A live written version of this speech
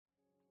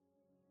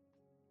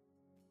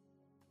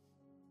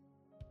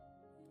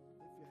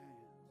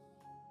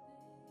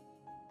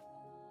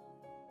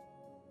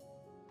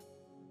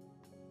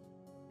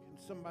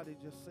Somebody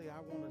just say, I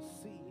want to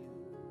see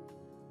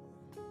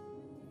you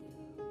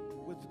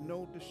with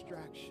no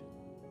distraction.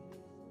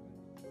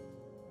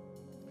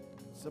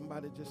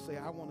 Somebody just say,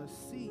 I want to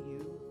see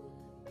you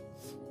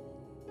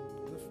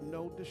with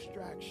no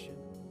distraction.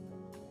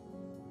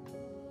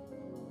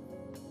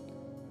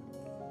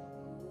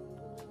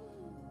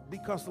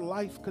 Because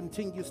life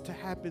continues to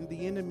happen,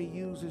 the enemy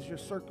uses your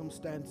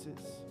circumstances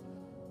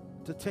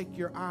to take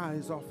your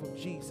eyes off of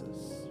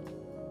Jesus.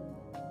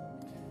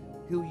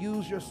 He'll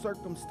use your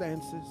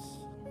circumstances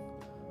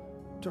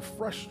to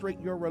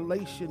frustrate your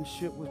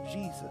relationship with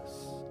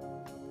Jesus.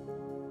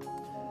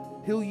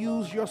 He'll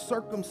use your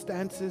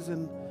circumstances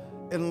and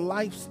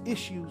life's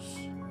issues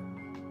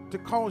to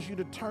cause you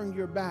to turn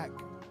your back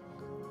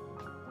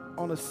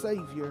on a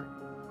Savior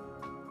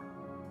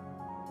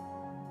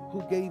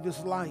who gave his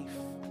life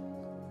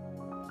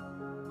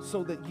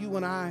so that you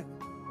and I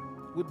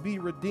would be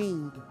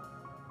redeemed.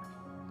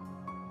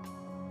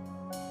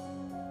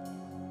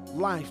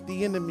 Life,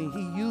 the enemy,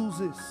 he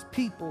uses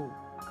people,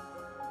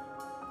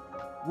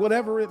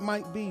 whatever it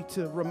might be,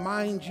 to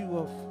remind you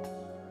of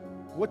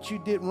what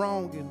you did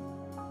wrong and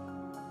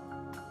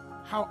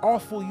how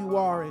awful you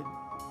are and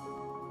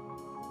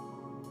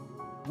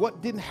what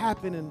didn't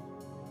happen and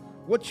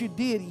what you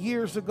did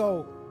years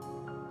ago.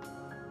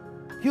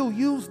 He'll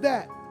use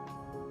that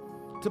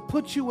to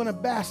put you in a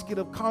basket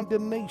of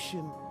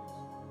condemnation,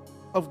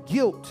 of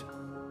guilt,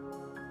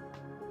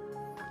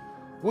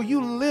 where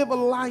you live a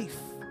life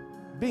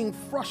being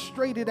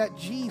frustrated at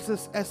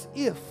Jesus as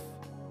if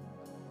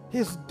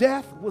his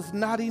death was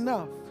not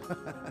enough.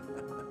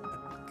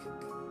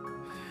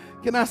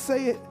 Can I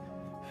say it?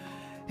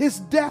 His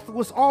death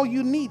was all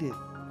you needed.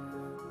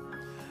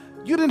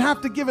 You didn't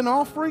have to give an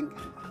offering.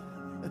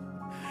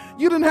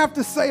 You didn't have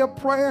to say a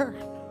prayer.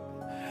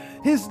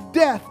 His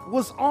death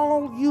was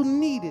all you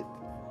needed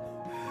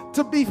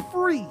to be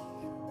free.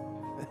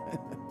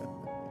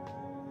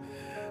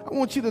 I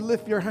want you to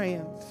lift your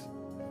hands.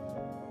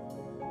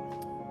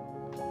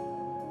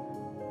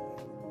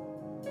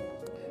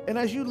 And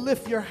as you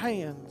lift your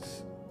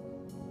hands,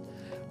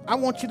 I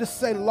want you to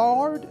say,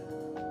 Lord,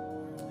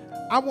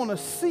 I want to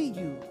see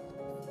you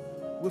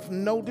with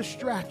no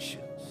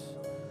distractions.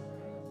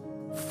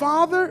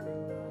 Father,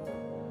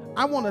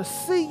 I want to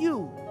see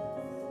you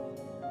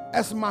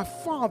as my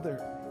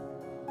Father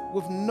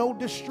with no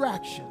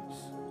distractions.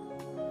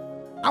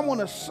 I want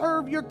to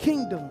serve your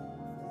kingdom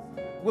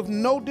with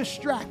no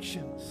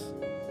distractions.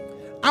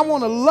 I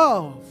want to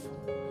love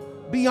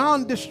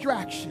beyond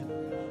distraction.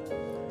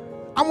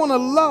 I want to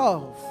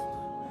love,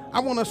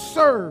 I want to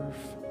serve,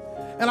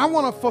 and I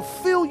want to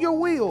fulfill your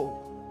will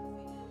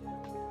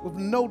with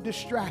no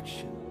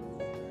distraction.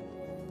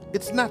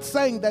 It's not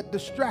saying that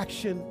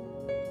distraction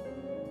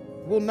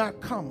will not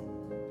come.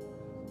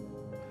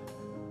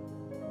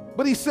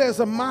 But he says,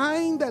 a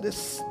mind that is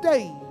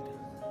stayed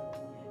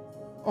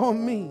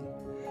on me,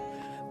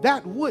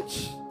 that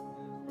which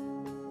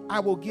I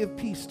will give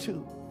peace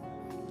to,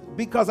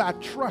 because I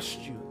trust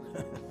you.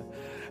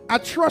 I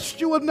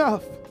trust you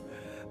enough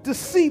to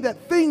see that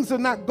things are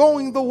not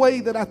going the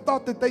way that I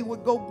thought that they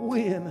would go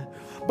in.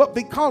 But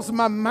because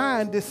my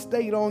mind is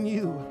stayed on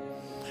you,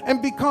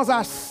 and because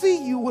I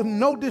see you with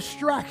no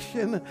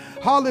distraction,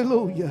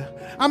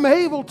 hallelujah, I'm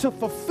able to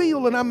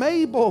fulfill and I'm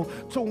able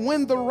to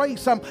win the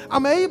race.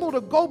 I'm able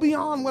to go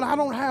beyond when I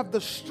don't have the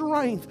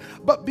strength.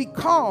 But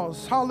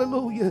because,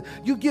 hallelujah,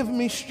 you give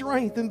me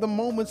strength in the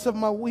moments of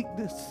my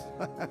weakness.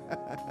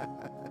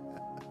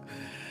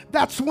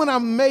 That's when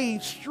I'm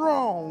made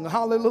strong,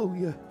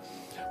 hallelujah.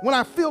 When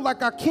I feel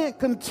like I can't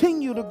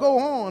continue to go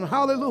on,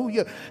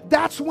 hallelujah,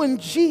 that's when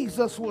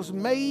Jesus was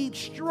made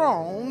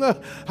strong,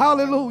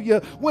 hallelujah,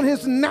 when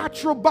his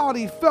natural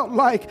body felt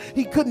like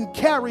he couldn't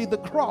carry the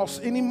cross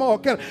anymore.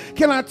 Can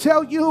I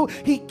tell you,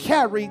 he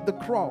carried the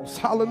cross,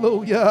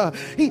 hallelujah.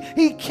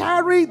 He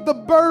carried the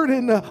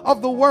burden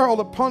of the world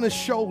upon his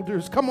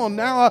shoulders. Come on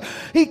now.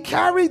 He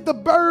carried the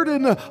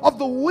burden of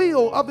the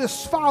will of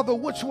his Father,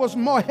 which was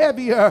more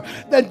heavier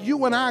than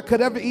you and I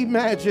could ever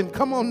imagine.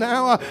 Come on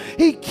now.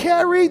 He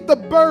carried the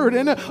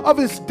burden of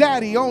his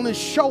daddy on his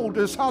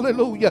shoulders.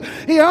 Hallelujah.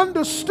 He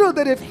understood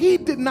that if he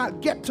did not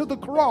get to the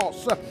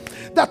cross,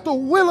 that the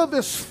will of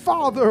his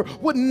Father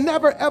would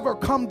never ever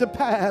come to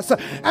pass.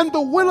 And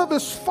the will of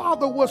his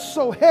Father was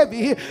so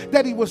heavy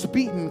that he was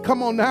beaten.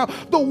 Come on now.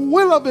 The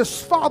will of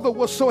his Father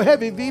was so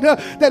heavy, Vita,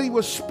 that he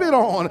was spit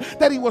on,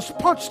 that he was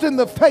punched in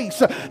the face,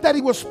 that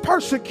he was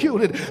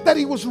persecuted, that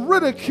he was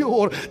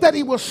ridiculed, that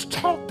he was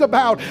talked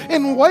about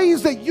in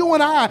ways that you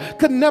and I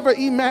could never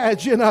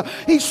imagine.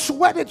 He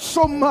sweated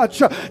so much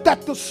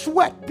that the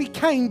sweat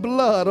became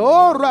blood.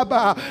 Oh,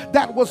 Rabbi,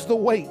 that was the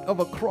weight of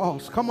a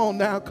cross. Come on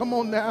now, come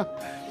on now.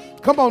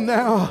 Come on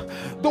now.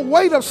 The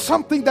weight of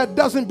something that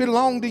doesn't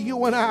belong to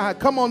you and I.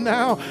 Come on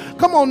now.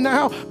 Come on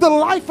now. The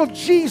life of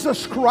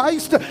Jesus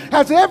Christ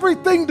has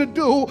everything to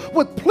do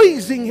with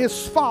pleasing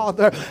his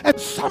Father. And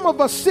some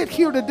of us sit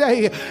here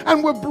today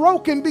and we're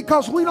broken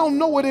because we don't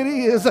know what it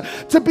is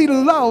to be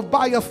loved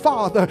by a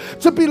father,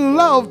 to be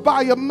loved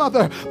by a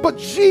mother. But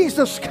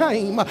Jesus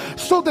came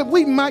so that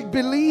we might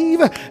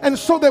believe and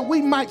so that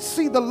we might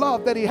see the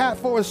love that he had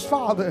for his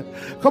Father.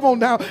 Come on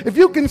now. If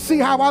you can see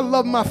how I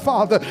love my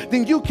Father,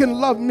 then you can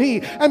love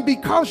me. And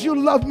because you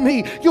love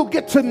me, you'll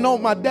get to know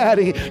my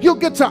daddy. You'll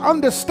get to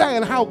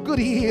understand how good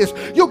he is.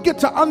 You'll get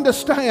to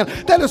understand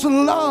that his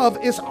love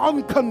is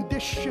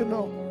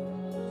unconditional.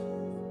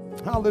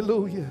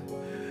 Hallelujah.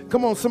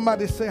 Come on,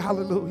 somebody say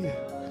hallelujah.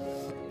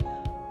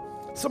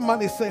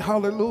 Somebody say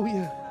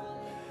hallelujah.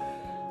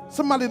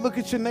 Somebody look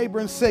at your neighbor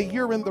and say,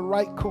 you're in the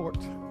right court.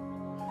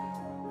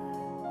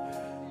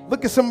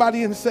 Look at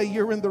somebody and say,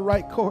 you're in the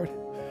right court.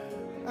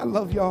 I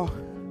love y'all.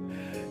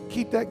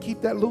 Keep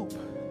that loop.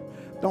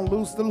 Don't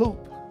lose the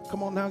loop.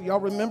 Come on now. Y'all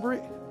remember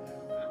it?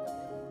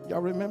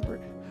 Y'all remember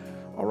it?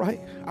 All right.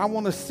 I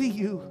want to see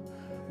you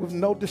with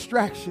no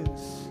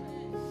distractions.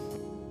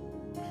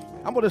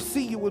 I want to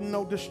see you with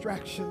no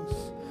distractions.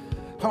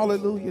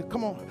 Hallelujah.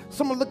 Come on.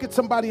 Someone look at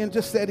somebody and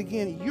just say it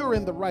again. You're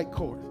in the right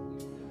court.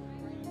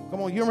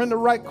 Come on. You're in the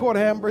right court,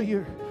 Amber.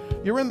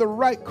 You're in the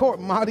right court,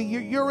 Marty.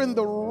 You're in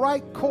the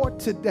right court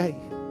today.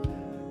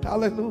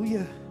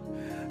 Hallelujah.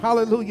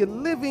 Hallelujah.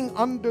 Living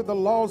under the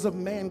laws of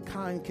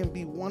mankind can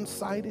be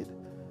one-sided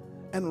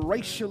and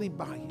racially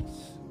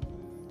biased.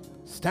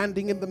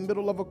 Standing in the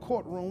middle of a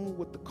courtroom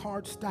with the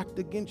cards stacked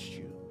against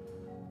you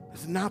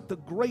is not the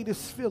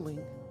greatest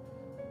feeling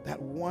that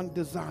one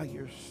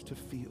desires to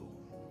feel.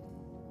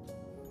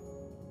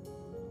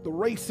 The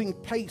racing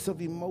pace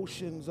of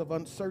emotions, of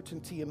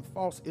uncertainty and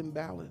false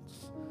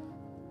imbalance,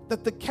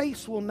 that the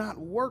case will not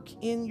work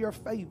in your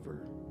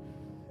favor,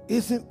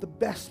 isn't the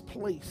best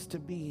place to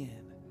be in.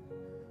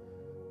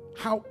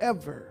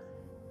 However,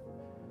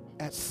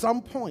 at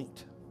some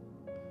point,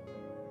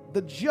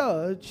 the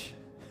judge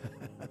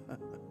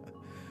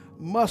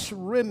must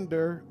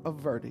render a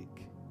verdict.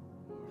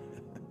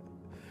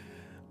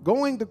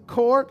 Going to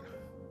court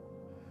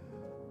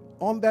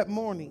on that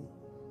morning,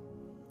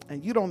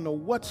 and you don't know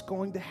what's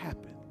going to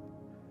happen.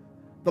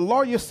 The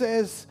lawyer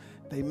says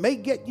they may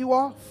get you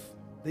off,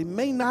 they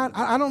may not.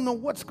 I don't know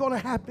what's going to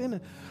happen.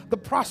 The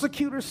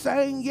prosecutor's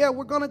saying, yeah,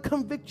 we're going to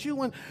convict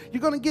you and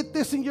you're going to get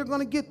this and you're going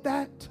to get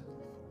that.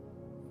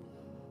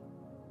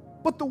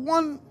 But the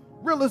one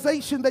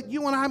realization that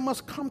you and I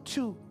must come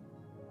to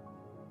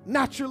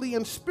naturally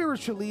and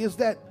spiritually is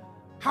that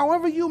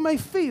however you may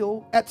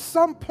feel at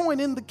some point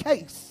in the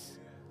case,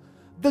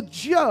 the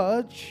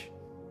judge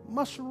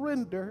must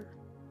render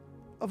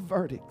a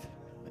verdict.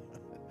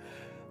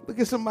 Look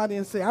at somebody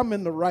and say, I'm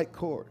in the right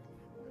court.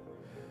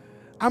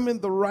 I'm in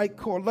the right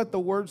court. Let the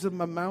words of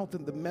my mouth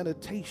and the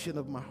meditation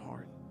of my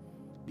heart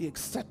be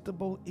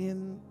acceptable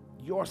in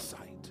your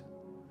sight.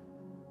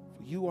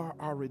 For you are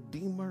our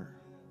Redeemer,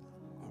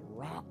 our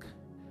rock,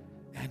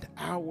 and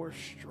our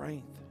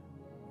strength.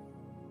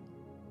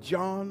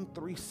 John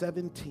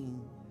 3:17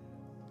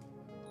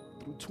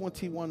 through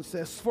 21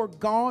 says, for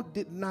God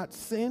did not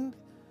send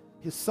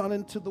his Son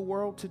into the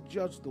world to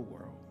judge the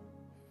world,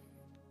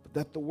 but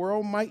that the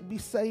world might be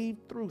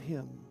saved through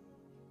him.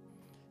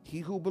 He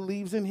who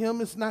believes in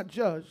him is not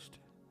judged.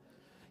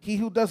 He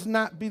who does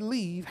not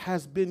believe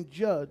has been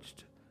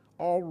judged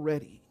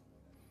already,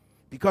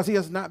 because he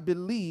has not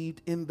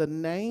believed in the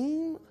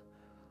name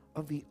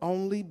of the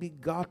only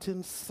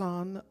begotten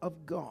Son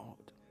of God.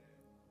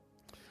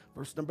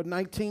 Verse number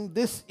 19,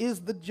 this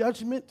is the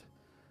judgment,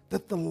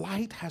 that the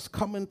light has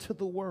come into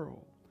the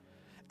world,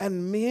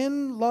 and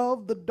men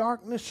love the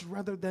darkness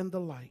rather than the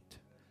light,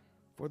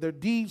 for their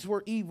deeds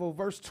were evil.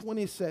 Verse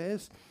 20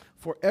 says,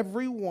 for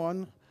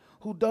everyone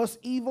who does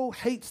evil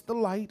hates the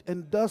light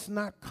and does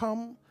not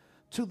come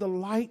to the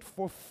light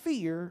for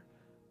fear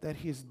that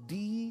his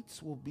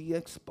deeds will be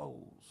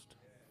exposed.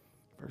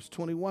 Verse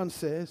 21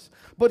 says,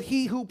 but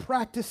he who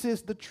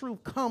practices the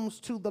truth comes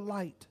to the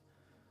light,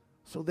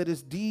 so that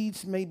his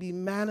deeds may be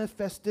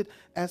manifested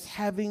as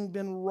having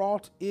been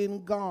wrought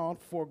in God.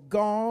 For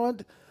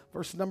God,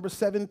 verse number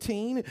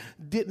 17,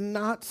 did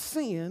not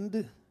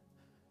send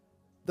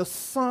the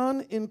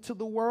Son into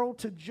the world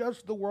to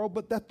judge the world,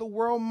 but that the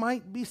world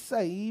might be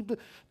saved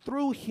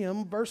through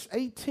him. Verse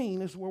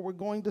 18 is where we're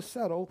going to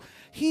settle.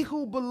 He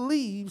who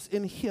believes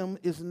in him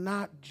is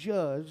not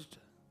judged.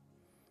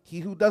 He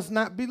who does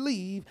not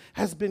believe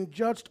has been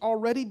judged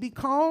already,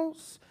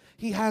 because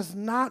he has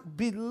not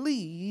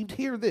believed,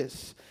 hear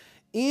this,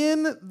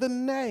 in the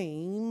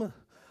name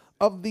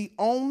of the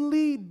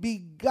only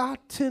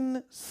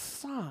begotten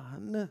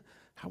Son.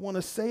 I want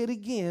to say it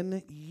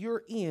again.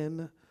 You're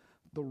in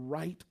the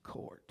right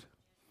court.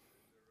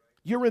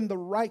 You're in the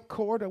right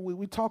court.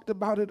 We talked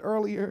about it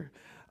earlier.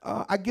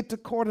 I get to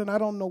court and I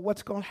don't know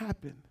what's going to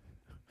happen.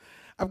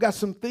 I've got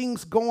some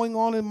things going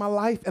on in my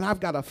life and I've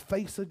got to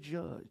face a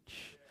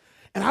judge.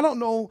 And I don't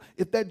know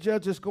if that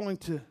judge is going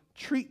to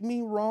treat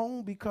me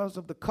wrong because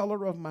of the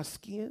color of my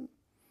skin.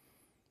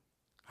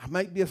 I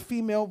might be a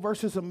female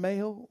versus a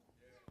male.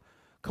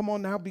 Come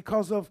on now,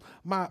 because of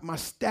my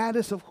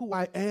status of who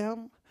I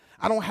am.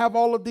 I don't have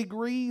all the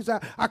degrees.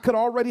 I could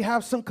already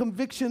have some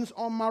convictions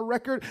on my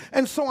record.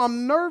 And so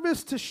I'm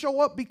nervous to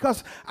show up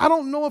because I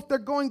don't know if they're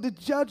going to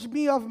judge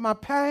me of my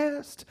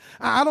past.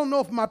 I don't know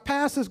if my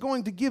past is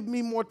going to give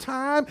me more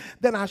time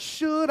than I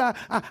should.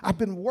 I've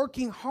been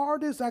working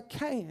hard as I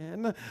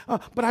can,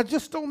 but I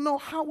just don't know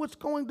how it's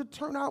going to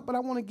turn out. But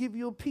I want to give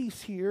you a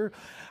piece here.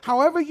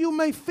 However you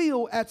may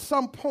feel at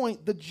some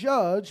point, the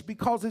judge,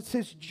 because it's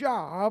his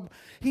job,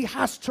 he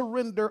has to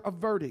render a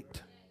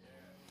verdict.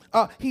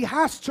 He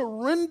has to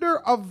render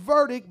a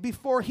verdict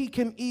before he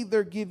can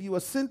either give you a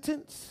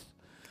sentence,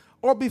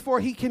 or before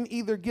he can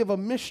either give a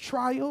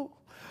mistrial,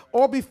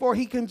 or before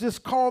he can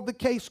just call the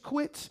case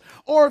quits,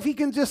 or if he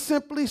can just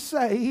simply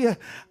say,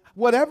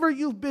 whatever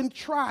you've been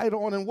tried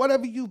on and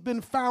whatever you've been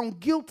found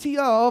guilty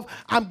of,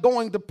 I'm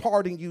going to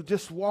pardon you.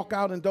 Just walk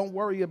out and don't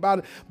worry about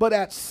it. But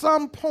at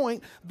some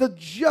point, the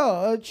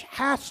judge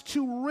has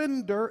to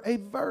render a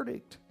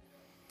verdict.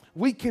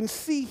 We can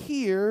see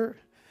here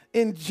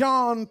in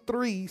John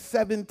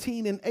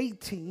 3:17 and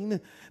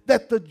 18,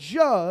 that the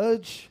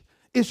judge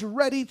is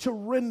ready to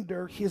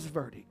render his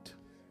verdict.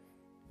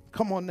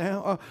 Come on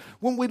now.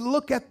 When we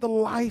look at the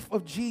life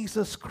of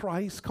Jesus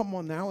Christ, come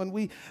on now, and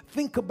we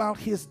think about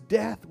his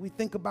death, we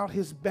think about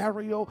his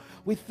burial,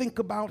 we think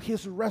about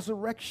his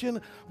resurrection,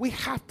 we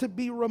have to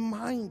be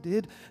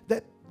reminded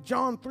that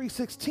John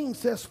 3:16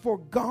 says, for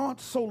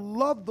God so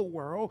loved the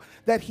world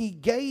that he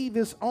gave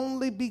his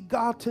only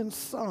begotten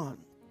Son,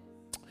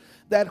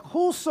 that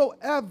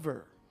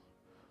whosoever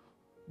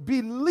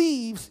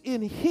believes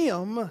in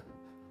him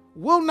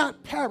will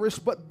not perish,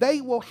 but they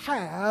will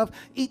have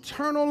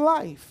eternal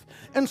life.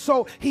 And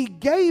so he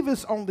gave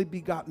his only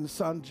begotten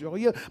Son,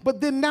 Julia, but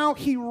then now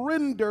he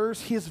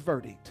renders his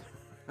verdict.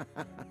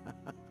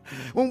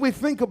 When we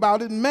think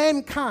about it,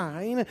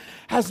 mankind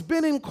has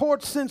been in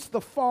court since the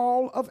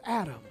fall of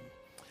Adam.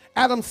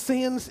 Adam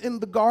sins in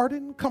the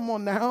garden, come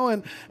on now,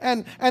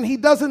 and he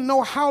doesn't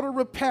know how to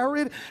repair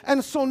it.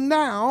 And so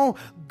now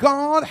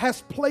God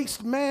has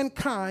placed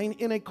mankind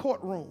in a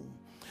courtroom.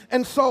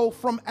 And so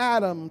from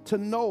Adam to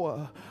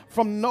Noah,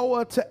 from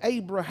Noah to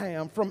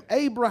Abraham, from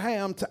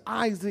Abraham to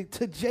Isaac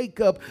to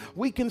Jacob,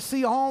 we can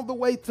see all the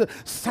way to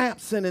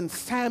Samson and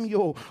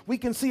Samuel. We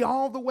can see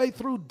all the way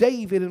through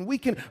David, and we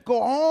can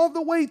go all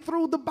the way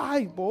through the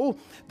Bible,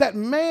 that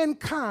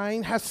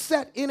mankind has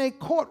sat in a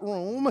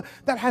courtroom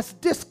that has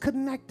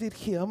disconnected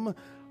him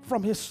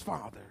from his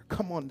Father.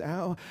 Come on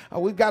now.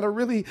 We've got to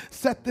really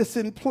set this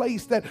in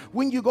place, that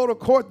when you go to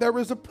court, there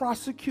is a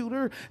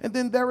prosecutor, and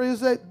then there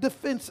is a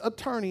defense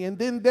attorney, and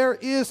then there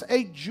is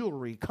a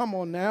jury. Come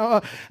on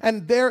now.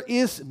 And there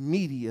is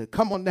media.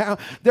 Come on now.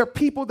 There are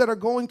people that are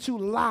going to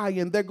lie,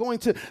 and they're going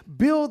to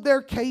build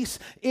their case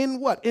in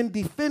what? In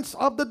defense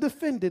of the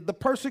defendant. The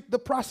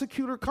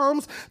prosecutor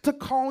comes to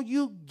call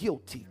you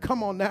guilty.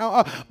 Come on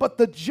now. But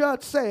the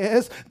judge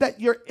says that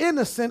you're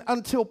innocent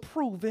until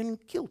proven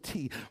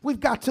guilty. We've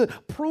got to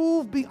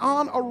prove beyond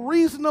a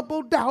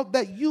reasonable doubt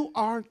that you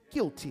are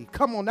guilty.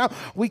 Come on now.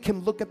 We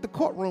can look at the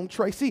courtroom,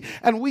 Tracy,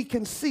 and we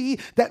can see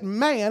that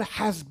man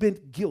has been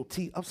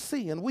guilty of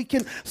sin. We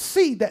can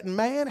see that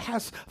man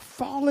has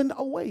fallen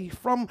away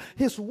from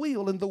his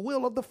will and the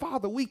will of the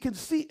Father. We can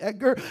see,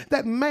 Edgar,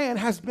 that man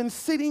has been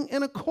sitting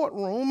in a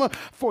courtroom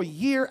for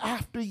year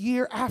after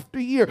year after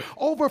year.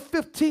 Over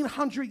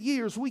 1,500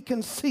 years, we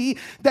can see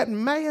that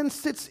man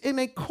sits in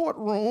a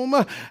courtroom,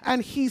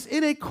 and he's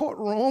in a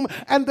courtroom,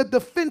 and the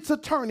defense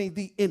attorney,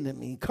 the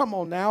enemy, come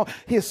on now,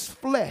 his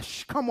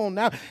flesh, come on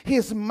now,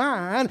 his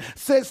mind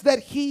says that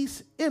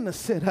he's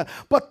innocent,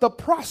 but the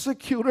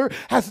prosecutor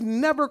has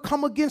never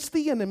come against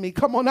the enemy.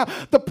 Come on now,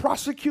 the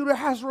prosecutor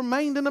has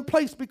remained in a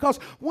place, because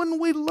when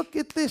we look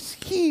at this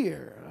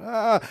here,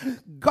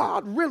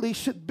 God really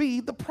should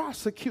be the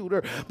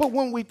prosecutor. But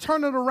when we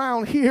turn it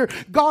around here,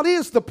 God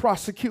is the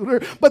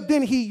prosecutor, but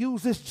then he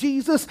uses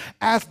Jesus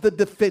as the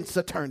defense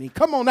attorney.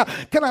 Come on now,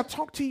 can I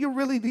talk to you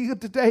really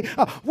today?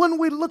 When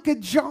we look at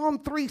John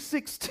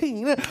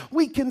 3:16,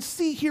 we can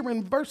see here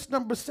in verse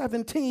number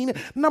 17,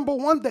 number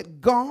one,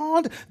 that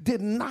God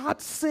did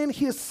not send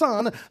his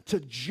Son to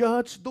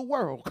judge the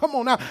world. Come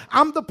on now,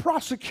 I'm the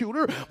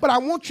prosecutor, but I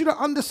want you to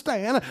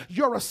understand,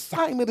 your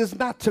assignment is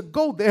not to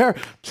go there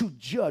to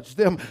judge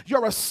them.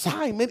 Your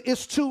assignment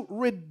is to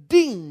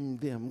redeem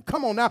them.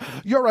 Come on now,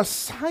 your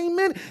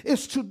assignment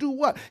is to do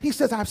what? He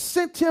says, I've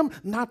sent him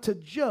not to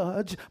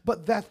judge,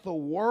 but that the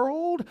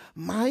world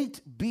might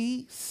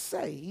be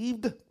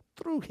saved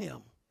through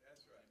him.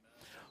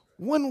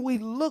 When we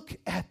look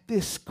at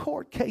this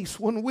court case,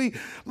 when we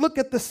look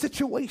at the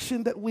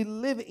situation that we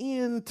live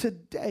in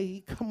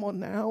today, come on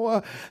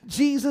now,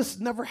 Jesus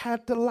never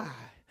had to lie.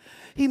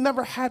 He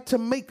never had to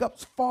make up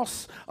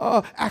false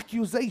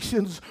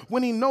accusations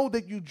when he know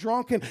that you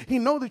drunk and he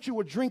know that you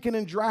were drinking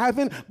and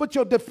driving. But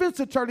your defense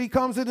attorney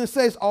comes in and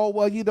says, oh,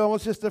 well,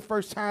 it's just the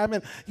first time,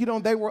 and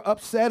they were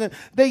upset, and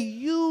they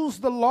use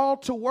the law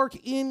to work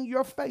in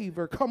your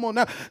favor. Come on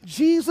now.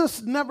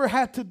 Jesus never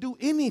had to do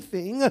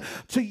anything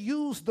to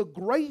use the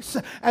grace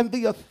and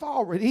the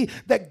authority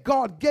that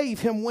God gave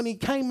him when he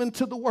came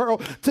into the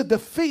world to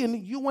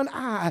defend you and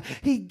I.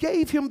 He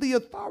gave him the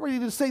authority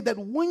to say that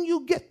when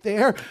you get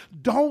there,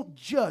 don't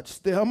judge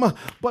them,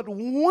 but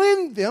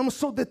win them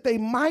so that they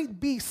might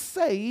be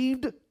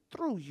saved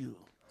through you.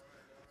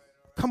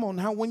 Come on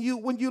now, when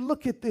you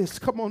look at this,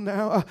 come on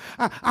now,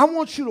 I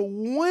want you to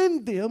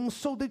win them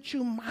so that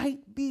you might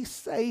be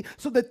saved,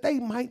 so that they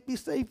might be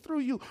saved through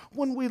you.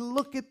 When we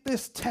look at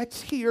this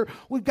text here,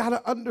 we've got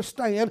to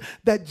understand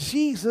that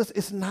Jesus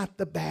is not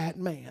the bad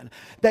man.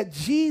 That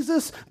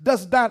Jesus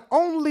does not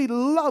only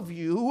love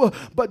you,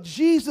 but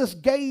Jesus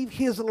gave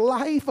his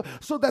life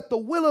so that the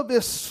will of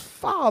his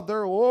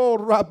Father,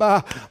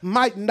 Rabbi,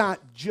 might not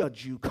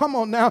judge you. Come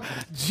on now,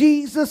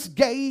 Jesus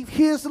gave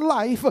his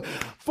life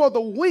for the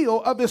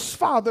will of his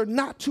Father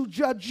not to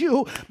judge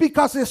you,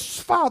 because his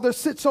Father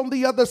sits on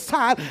the other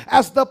side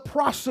as the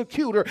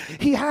prosecutor.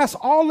 He has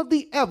all of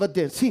the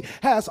evidence. He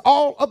has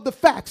all of the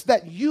facts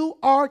that you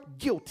are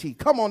guilty.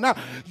 Come on now.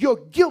 You're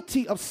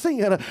guilty of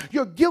sin.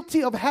 You're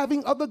guilty of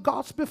having other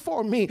gods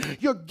before me.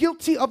 You're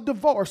guilty of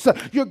divorce.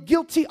 You're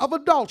guilty of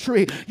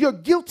adultery. You're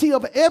guilty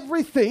of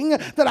everything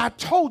that I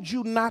told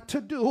you not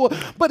to do.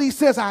 But he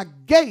says, I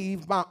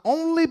gave my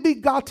only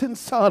begotten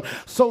Son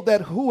so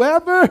that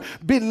whoever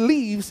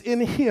believes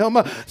in him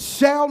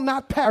shall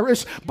not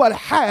perish but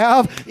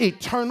have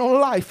eternal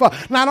life.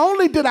 Not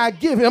only did I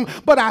give him,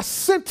 but I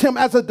sent him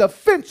as a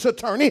defense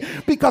attorney,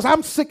 because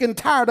I'm sick and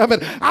tired of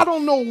it. I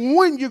don't know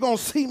when you're going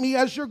to see me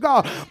as your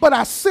God, but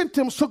I sent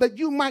him so that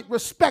you might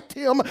respect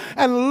him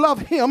and love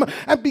him.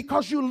 And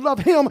because you love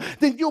him,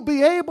 then you'll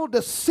be able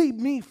to see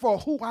me for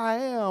who I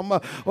am.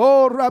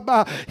 Oh,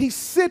 Rabbi, he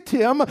sent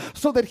him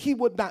so that he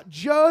would not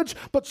judge,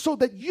 but so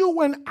that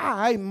you and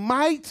I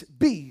might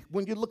be.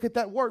 When you look at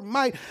that word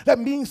might, that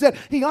means that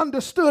he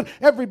understood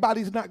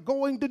everybody's not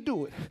going to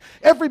do it.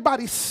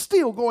 Everybody's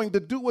still going to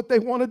do what they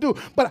want to do,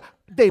 but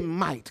they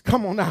might.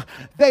 Come on now.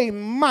 They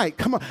might.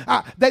 Come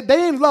on. They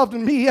ain't loved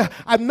me.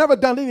 I've never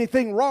done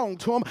anything wrong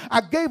to them.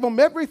 I gave them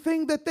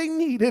everything that they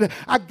needed.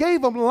 I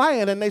gave them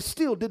land and they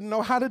still didn't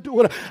know how to do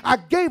it. I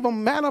gave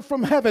them manna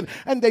from heaven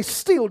and they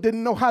still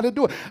didn't know how to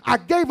do it. I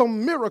gave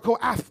them miracle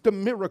after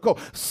miracle,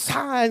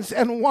 signs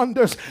and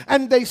wonders,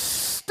 and they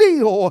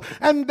still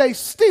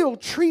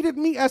treated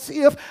me as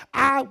if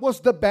I was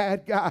the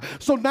bad guy.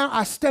 So now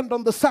I stand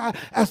on the side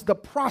as the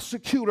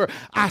prosecutor.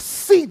 I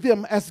see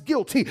them as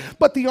guilty,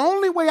 but the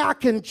only way I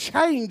can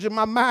change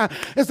my mind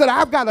is that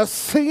I've got to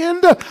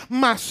send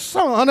my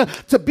Son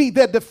to be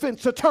their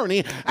defense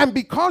attorney. And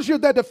because you're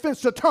their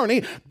defense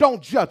attorney, don't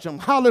judge them.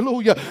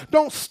 Hallelujah.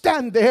 Don't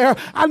stand there.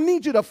 I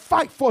need you to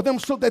fight for them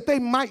so that they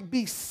might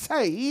be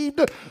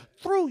saved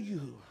through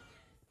you.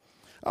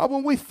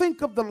 When we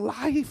think of the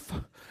life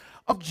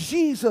of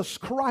Jesus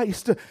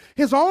Christ,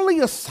 his only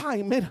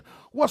assignment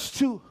was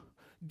to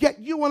get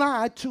you and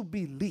I to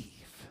believe.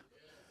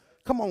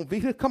 Come on,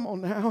 Vita, come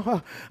on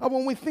now.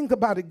 When we think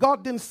about it,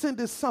 God didn't send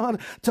his Son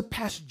to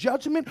pass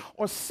judgment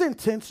or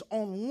sentence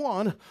on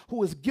one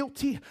who is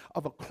guilty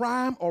of a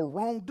crime or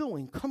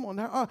wrongdoing. Come on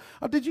now.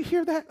 Did you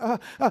hear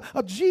that?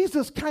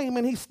 Jesus came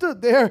and he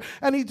stood there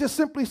and he just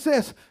simply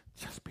says,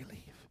 just believe.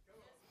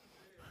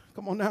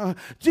 Come on now.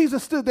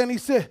 Jesus stood there and he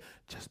said,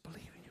 just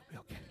believe and you'll be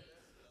okay.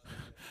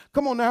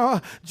 Come on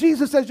now.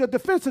 Jesus, as your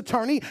defense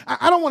attorney,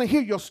 I don't want to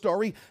hear your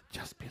story.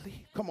 Just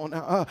believe. Come on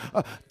now.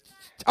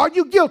 Are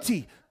you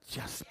guilty?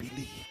 Just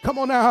believe. Come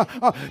on now.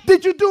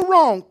 Did you do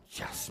wrong?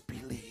 Just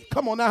believe.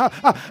 Come on now.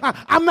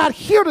 I'm not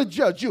here to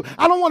judge you.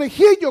 I don't want to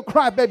hear your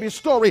crybaby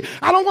story.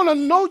 I don't want to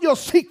know your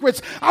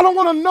secrets. I don't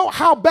want to know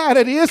how bad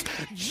it is.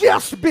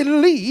 Just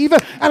believe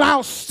and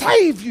I'll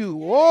save you.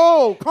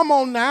 Oh, come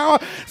on now.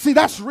 See,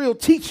 that's real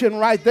teaching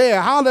right there.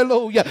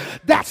 Hallelujah.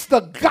 That's the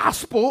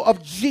gospel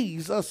of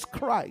Jesus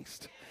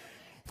Christ.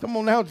 Come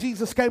on now.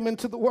 Jesus came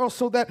into the world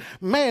so that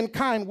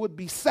mankind would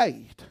be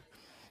saved.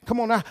 Come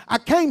on now. I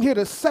came here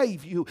to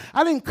save you.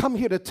 I didn't come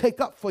here to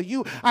take up for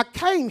you. I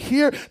came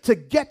here to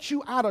get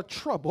you out of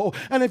trouble.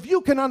 And if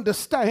you can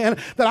understand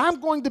that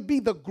I'm going to be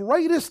the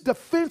greatest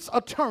defense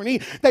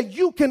attorney that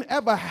you can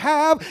ever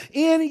have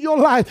in your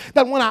life,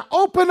 that when I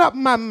open up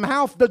my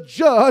mouth, the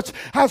judge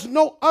has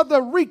no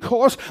other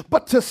recourse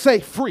but to say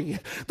free.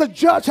 The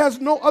judge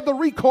has no other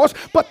recourse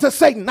but to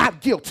say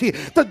not guilty.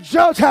 The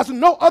judge has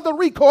no other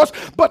recourse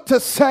but to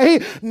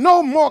say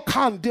no more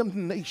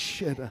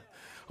condemnation.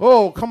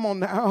 Oh, come on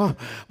now.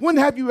 When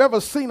have you ever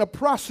seen a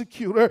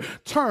prosecutor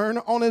turn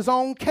on his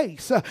own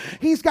case?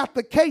 He's got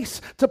the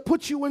case to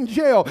put you in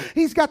jail.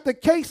 He's got the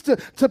case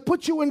to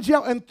put you in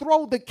jail and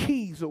throw the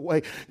keys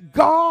away.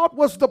 God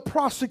was the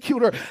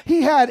prosecutor.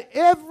 He had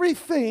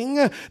everything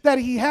that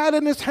he had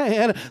in his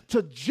hand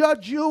to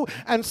judge you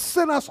and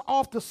send us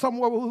off to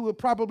somewhere where we would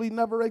probably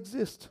never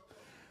exist.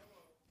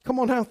 Come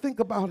on now, think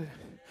about it.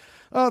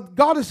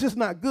 God is just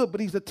not good,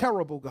 but he's a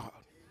terrible God.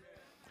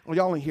 Oh,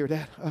 y'all ain't hear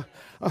that.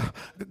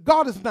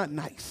 God is not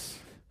nice.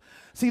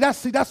 See,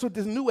 that's what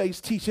this New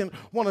Age teaching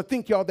want to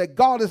think, y'all, that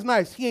God is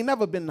nice. He ain't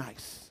never been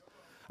nice.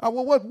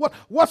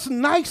 What's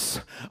nice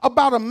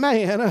about a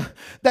man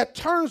that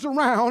turns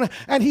around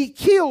and he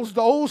kills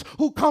those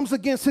who comes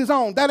against his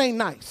own? That ain't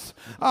nice.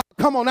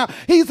 Come on now.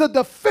 He's a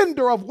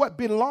defender of what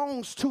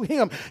belongs to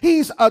him.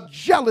 He's a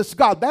jealous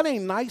God. That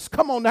ain't nice.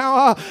 Come on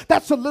now.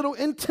 That's a little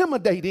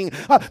intimidating.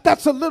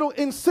 That's a little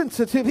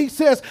insensitive. He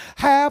says,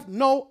 have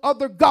no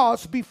other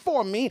gods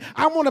before me.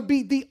 I want to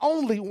be the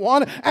only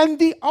one and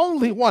the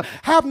only one.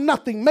 Have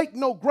nothing. Make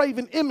no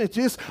graven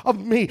images of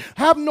me.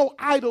 Have no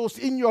idols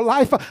in your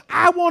life.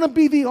 I want to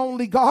be the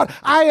only God.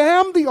 I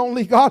am the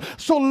only God.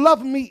 So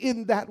love me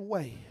in that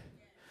way.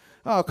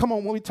 Come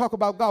on, when we talk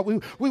about God,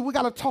 we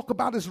got to talk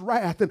about his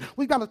wrath and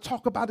we got to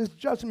talk about his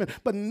judgment.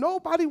 But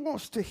nobody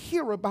wants to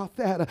hear about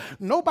that.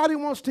 Nobody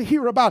wants to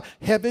hear about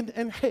heaven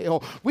and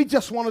hell. We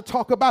just want to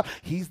talk about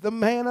he's the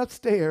man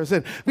upstairs.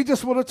 And we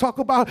just want to talk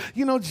about,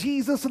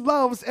 Jesus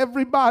loves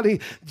everybody.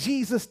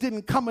 Jesus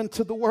didn't come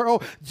into the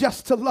world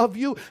just to love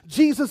you.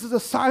 Jesus'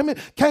 assignment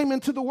came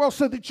into the world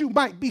so that you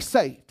might be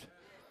saved.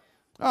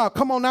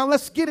 Come on now,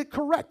 let's get it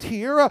correct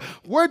here.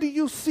 Where do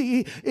you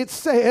see it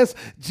says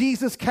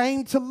Jesus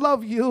came to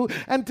love you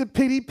and to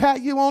pity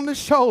pat you on the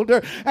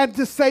shoulder and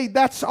to say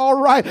that's all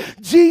right?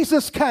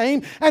 Jesus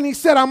came and he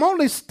said, I'm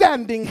only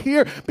standing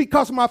here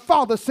because my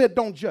Father said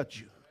don't judge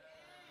you.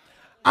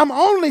 I'm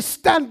only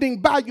standing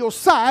by your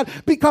side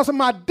because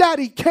my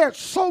daddy cared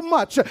so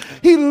much.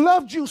 He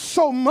loved you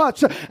so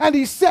much. And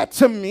he said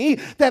to me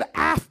that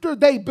after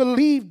they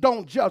believe,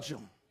 don't judge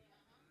them.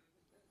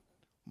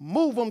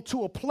 Move them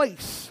to a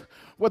place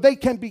where they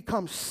can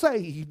become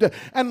saved.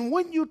 And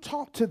when you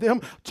talk to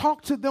them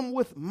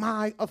with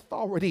my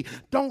authority.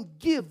 Don't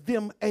give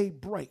them a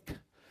break.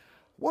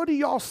 Where do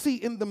y'all see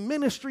in the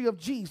ministry of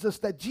Jesus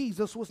that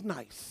Jesus was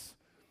nice?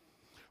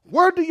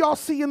 Where do y'all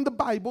see in the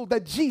Bible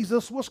that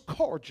Jesus was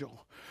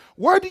cordial?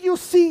 Where do you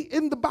see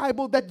in the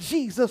Bible that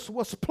Jesus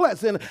was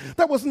pleasant?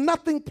 There was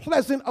nothing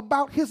pleasant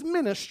about his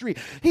ministry.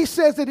 He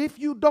says that if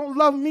you don't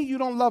love me, you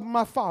don't love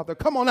my Father.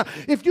 Come on now.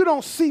 If you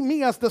don't see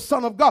me as the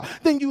Son of God,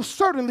 then you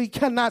certainly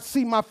cannot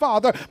see my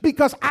Father,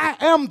 because I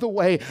am the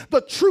way,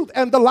 the truth,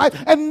 and the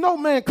life, and no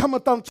man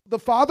cometh unto the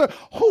Father.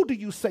 Who do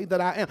you say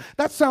that I am?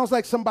 That sounds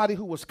like somebody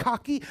who was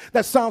cocky.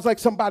 That sounds like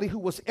somebody who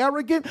was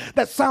arrogant.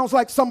 That sounds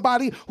like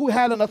somebody who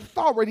had an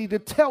authority to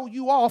tell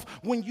you off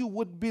when you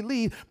would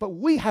believe. But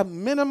we have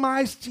minimized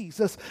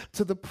Jesus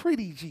to the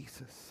pretty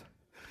Jesus.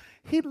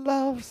 He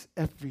loves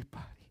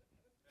everybody.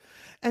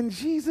 And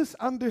Jesus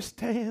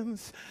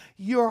understands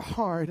your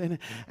heart.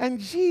 And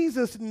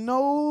Jesus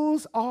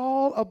knows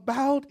all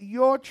about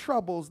your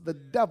troubles. The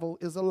devil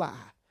is a lie.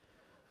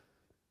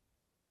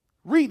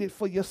 Read it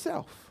for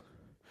yourself.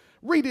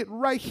 Read it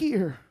right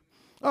here.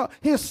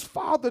 His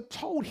Father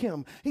told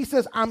him, he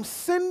says, I'm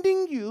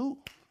sending you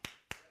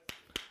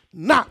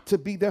not to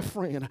be their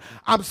friend.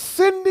 I'm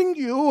sending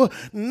you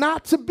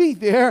not to be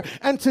there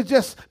and to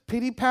just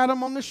pity pat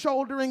them on the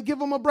shoulder and give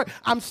them a break.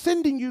 I'm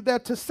sending you there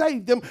to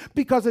save them,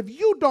 because if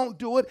you don't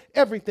do it,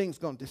 everything's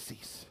going to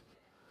cease.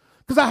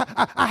 Because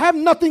I have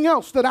nothing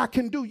else that I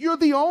can do. You're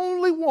the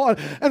only one.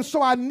 And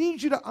so I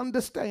need you to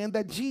understand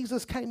that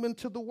Jesus came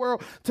into the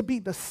world to be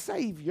the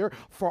Savior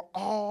for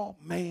all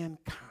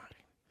mankind.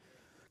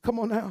 Come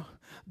on now.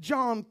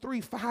 John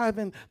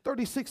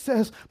 3:5-36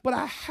 says, but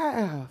I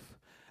have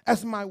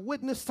as my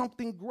witness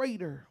something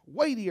greater,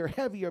 weightier,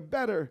 heavier,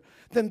 better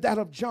than that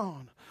of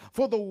John.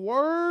 For the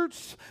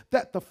words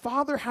that the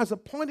Father has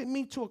appointed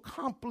me to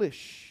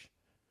accomplish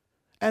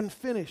and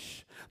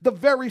finish, the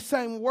very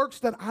same works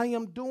that I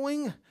am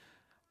doing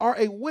are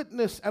a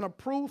witness and a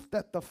proof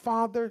that the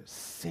Father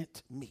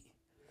sent me.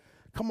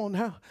 Come on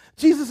now.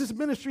 Jesus'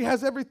 ministry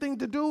has everything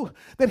to do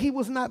that he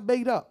was not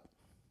made up.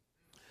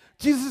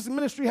 Jesus'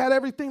 ministry had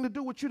everything to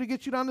do with you to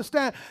get you to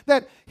understand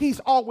that he's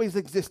always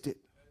existed.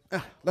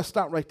 Let's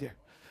stop right there.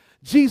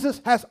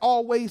 Jesus has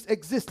always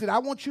existed. I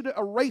want you to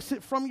erase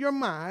it from your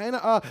mind.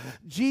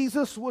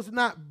 Jesus was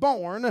not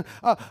born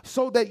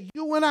so that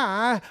you and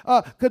I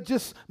could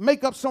just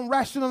make up some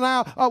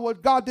rationale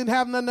what God didn't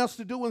have nothing else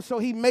to do, and so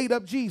he made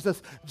up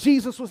Jesus.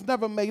 Jesus was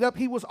never made up.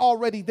 He was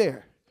already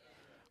there.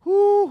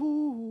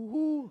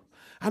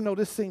 I know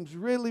this seems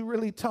really,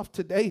 really tough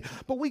today,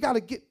 but we got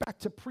to get back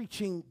to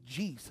preaching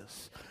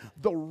Jesus,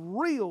 the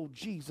real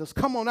Jesus.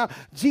 Come on now.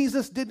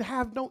 Jesus didn't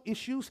have no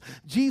issues.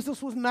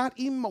 Jesus was not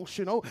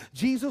emotional.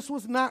 Jesus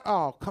was not,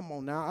 oh, come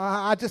on now.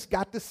 I just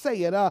got to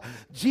say it.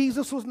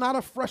 Jesus was not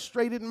a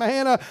frustrated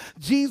man.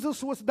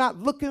 Jesus was not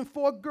looking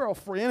for a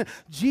girlfriend.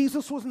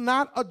 Jesus was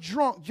not a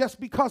drunk just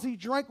because he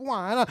drank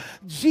wine.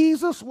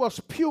 Jesus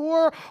was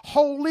pure,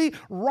 holy,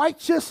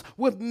 righteous,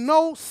 with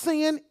no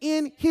sin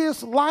in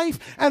his life,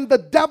 and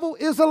the devil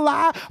is a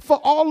lie. For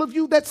all of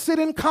you that sit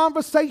in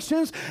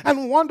conversations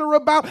and wonder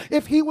about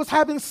if he was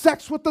having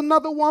sex with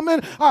another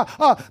woman,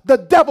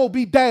 the devil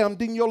be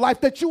damned in your life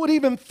that you would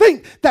even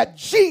think that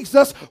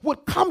Jesus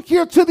would come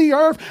here to the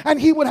earth and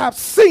he would have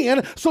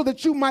sin so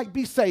that you might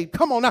be saved.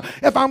 Come on now.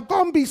 If I'm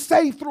going to be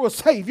saved through a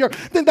Savior,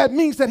 then that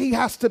means that he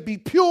has to be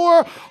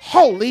pure,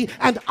 holy,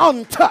 and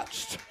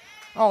untouched.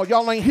 Oh,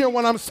 y'all ain't hear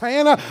what I'm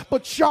saying,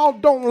 but y'all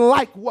don't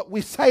like what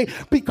we say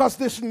because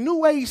this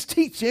New Age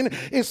teaching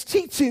is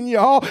teaching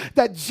y'all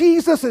that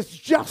Jesus is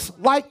just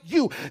like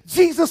you.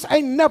 Jesus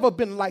ain't never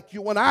been like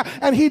you and I,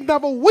 and he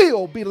never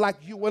will be like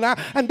you and I.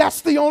 And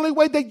that's the only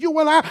way that you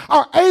and I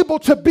are able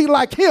to be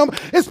like him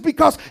is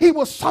because he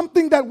was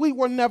something that we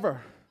were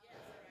never.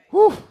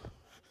 Whew.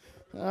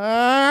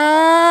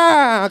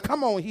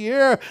 Come on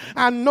here.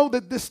 I know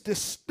that this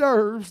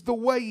disturbs the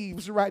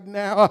waves right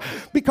now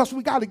because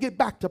we got to get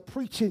back to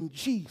preaching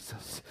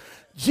Jesus.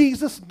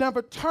 Jesus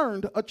never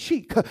turned a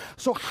cheek.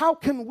 So how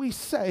can we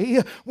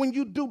say when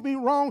you do me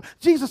wrong,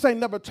 Jesus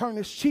ain't never turned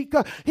his cheek.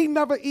 He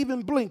never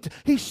even blinked.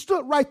 He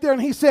stood right there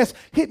and he says,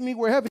 hit me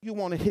wherever you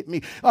want to hit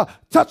me.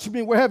 Touch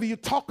me wherever you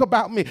talk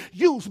about me.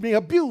 Use me,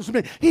 abuse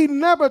me. He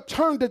never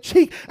turned a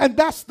cheek. And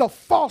that's the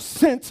false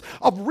sense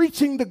of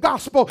reaching the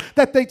gospel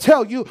that they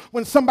tell you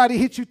when somebody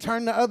hits you,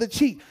 turn the other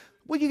cheek.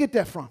 Where'd you get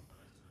that from?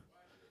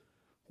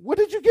 Where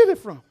did you get it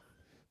from?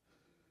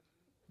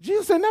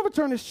 Jesus ain't never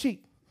turned his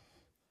cheek.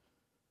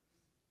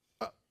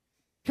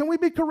 Can we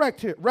be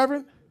correct here,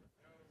 Reverend?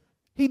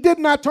 He did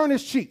not turn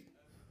his cheek.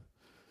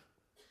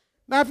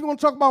 Now, if you want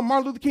to talk about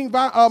Martin Luther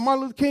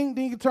King,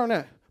 then you can turn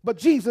that. But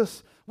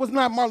Jesus was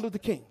not Martin Luther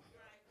King.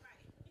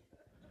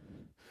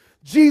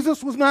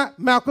 Jesus was not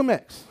Malcolm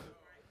X.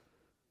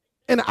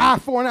 An eye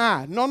for an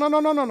eye.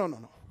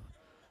 No.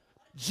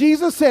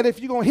 Jesus said, if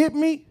you're going to hit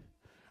me,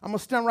 I'm going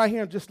to stand right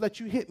here and just let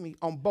you hit me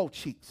on both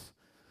cheeks.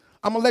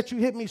 I'm going to let you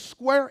hit me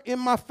square in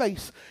my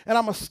face, and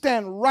I'm going to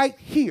stand right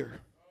here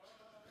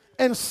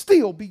and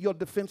still be your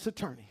defense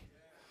attorney.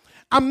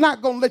 I'm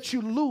not going to let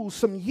you lose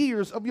some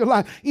years of your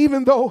life,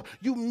 even though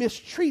you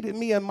mistreated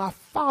me, and my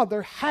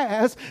Father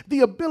has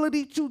the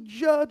ability to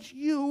judge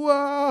you.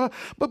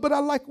 But I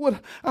like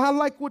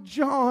what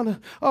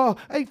John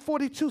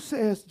 8:42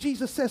 says.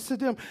 Jesus says to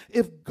them,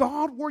 if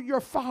God were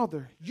your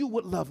Father, you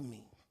would love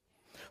me.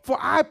 For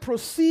I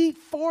proceed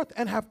forth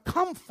and have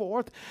come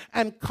forth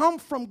and come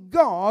from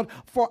God,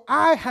 for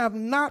I have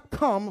not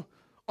come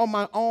on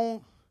my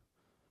own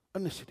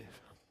initiative.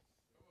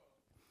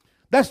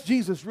 That's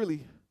Jesus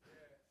really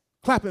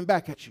clapping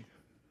back at you.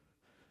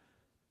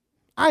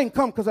 I ain't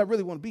come because I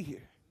really want to be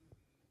here.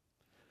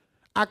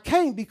 I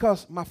came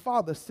because my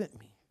Father sent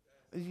me.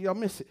 Y'all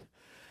miss it.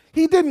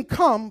 He didn't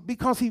come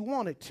because he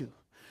wanted to.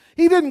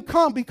 He didn't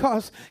come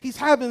because he's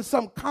having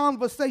some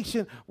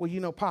conversation.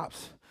 Well,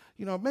 Pops,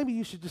 maybe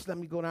you should just let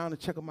me go down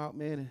and check him out,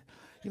 man.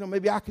 And,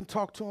 maybe I can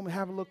talk to him and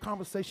have a little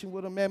conversation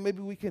with him, man.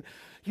 Maybe we can,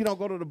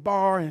 go to the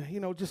bar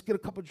and, just get a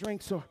couple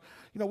drinks or,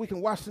 we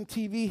can watch some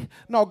TV.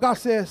 No, God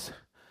says,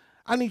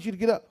 I need you to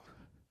get up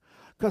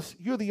because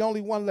you're the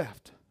only one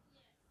left.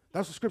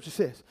 That's what Scripture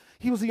says.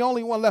 He was the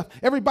only one left.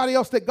 Everybody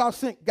else that God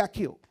sent got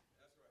killed.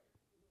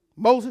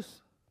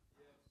 Moses,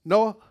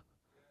 Noah,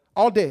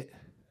 all dead.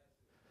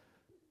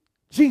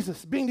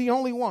 Jesus, being the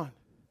only one,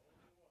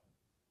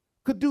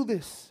 could do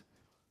this.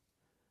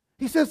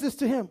 He says this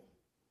to him.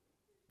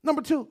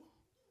 Number 2,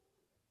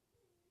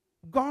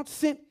 God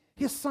sent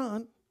his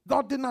son.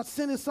 God did not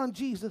send his son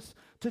Jesus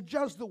to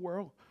judge the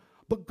world,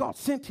 but God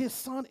sent his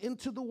son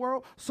into the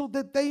world so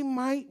that they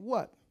might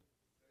what?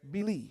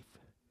 Believe.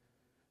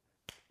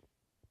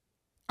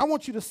 I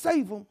want you to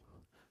save them,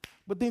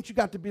 but then you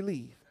got to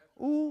believe.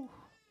 Ooh,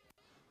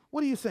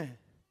 what are you saying?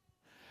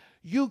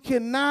 You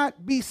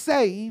cannot be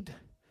saved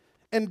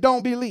and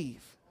don't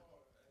believe.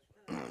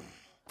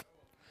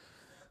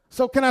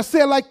 So can I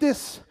say it like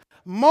this?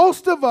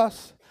 Most of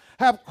us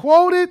have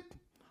quoted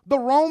the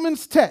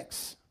Romans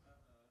text.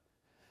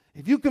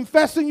 If you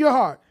confess in your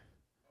heart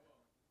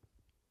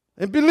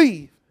and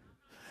believe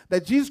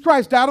that Jesus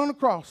Christ died on the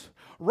cross,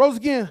 rose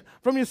again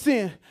from your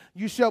sin,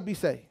 you shall be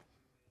saved.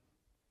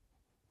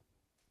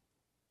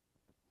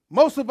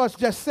 Most of us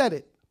just said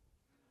it.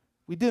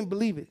 We didn't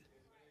believe it.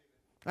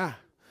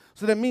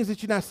 So that means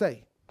that you're not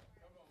saved.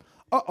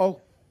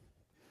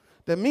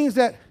 That means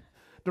that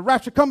the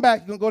rapture come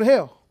back, you're going to go to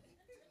hell.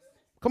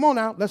 Come on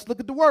now, let's look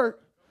at the word.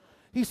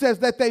 He says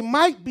that they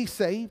might be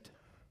saved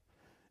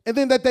and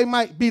then that they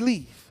might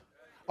believe.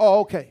 Oh,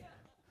 okay.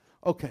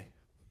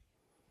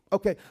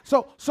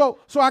 So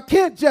I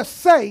can't just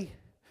say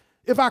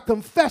if I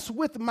confess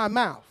with my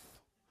mouth,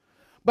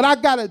 but I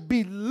got to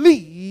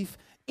believe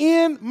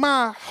in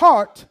my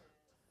heart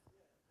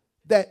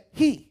that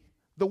he,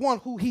 the one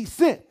who he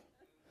sent,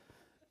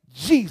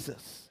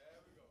 Jesus,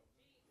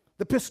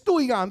 the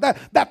pisteuion,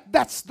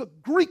 that's the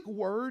Greek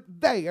word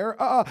there,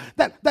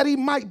 that he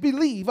might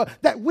believe,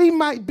 that we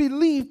might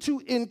believe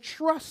to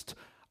entrust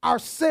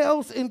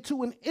ourselves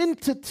into an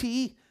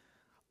entity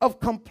of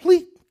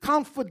complete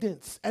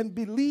confidence and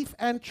belief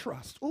and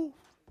trust. Ooh.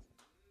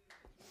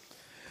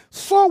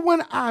 So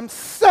when I'm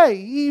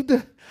saved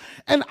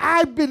and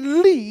I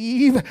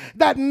believe,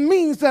 that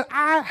means that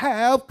I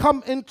have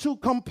come into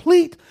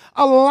complete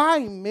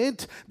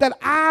alignment, that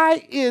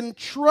I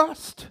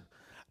entrust,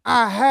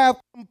 I have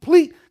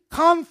complete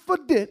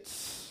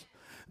confidence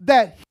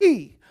that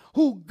he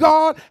who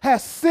God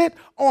has sent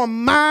on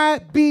my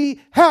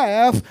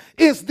behalf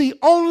is the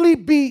only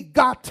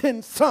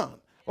begotten Son.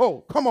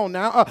 Oh, come on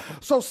now.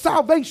 So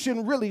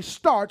salvation really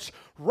starts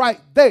right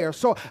there.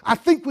 So I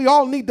think we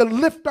all need to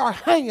lift our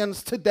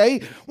hands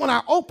today when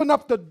I open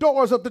up the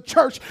doors of the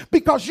church,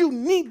 because you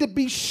need to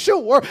be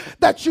sure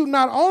that you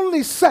not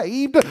only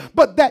saved,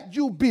 but that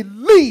you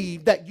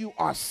believe that you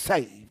are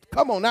saved.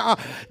 Come on now,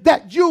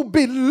 that you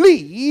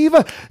believe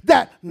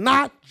that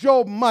not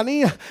your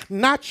money,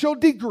 not your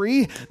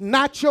degree,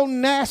 not your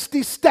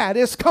nasty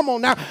status, come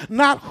on now,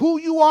 not who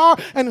you are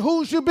and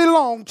whose you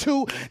belong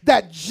to,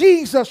 that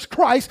Jesus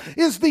Christ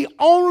is the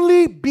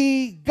only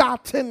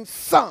begotten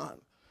Son.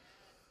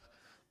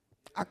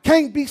 I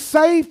can't be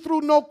saved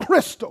through no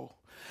crystal.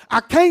 I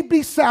can't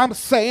be saved, I'm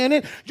saying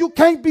it, you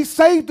can't be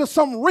saved to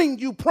some ring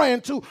you praying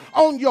to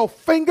on your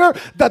finger.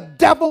 The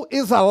devil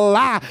is a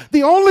lie.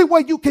 The only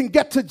way you can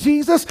get to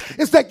Jesus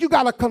is that you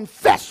got to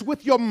confess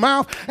with your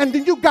mouth, and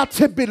then you got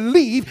to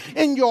believe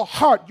in your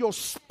heart, your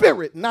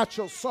spirit, not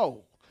your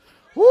soul.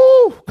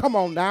 Woo, come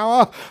on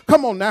now,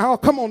 come on now,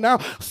 come on now.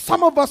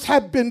 Some of us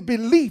have been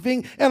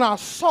believing in our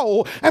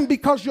soul, and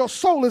because your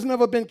soul has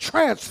never been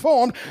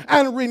transformed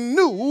and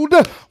renewed,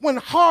 when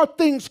hard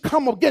things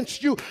come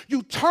against you,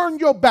 you turn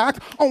your back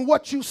on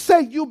what you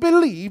say you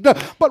believed.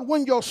 But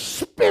when your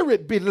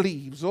spirit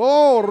believes,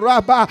 oh,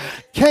 Rabbi,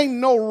 can't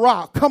no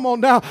rock, come on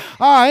now,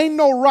 ain't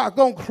no rock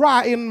gonna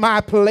cry in my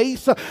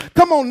place.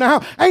 Come on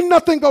now, ain't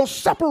nothing gonna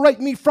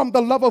separate me from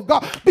the love of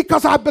God,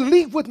 because I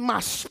believe with my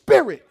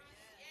spirit.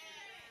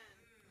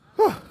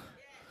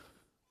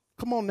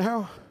 Come on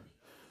now.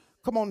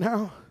 Come on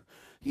now.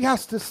 He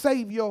has to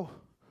save you,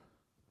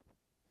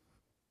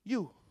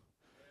 the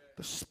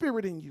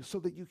spirit in you, so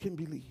that you can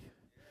believe.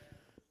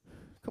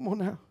 Come on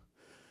now.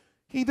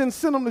 He didn't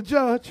send them to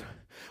judge,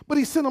 but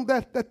he sent them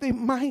that they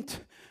might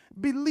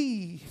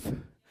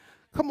believe.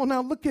 Come on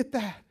now, look at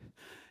that.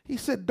 He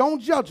said, don't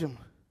judge them.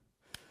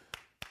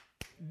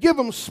 Give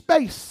them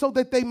space so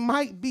that they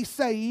might be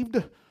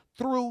saved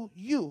through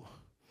you.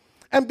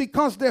 And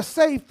because they're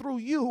saved through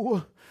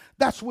you,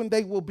 that's when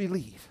they will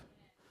believe.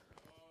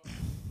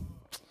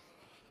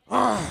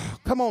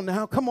 Come on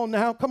now, come on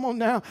now, come on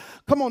now,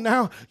 come on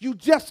now. You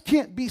just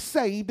can't be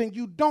saved and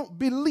you don't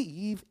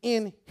believe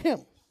in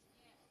him.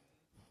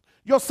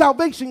 Your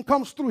salvation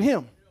comes through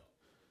him.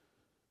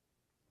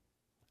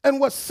 And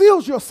what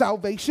seals your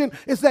salvation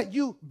is that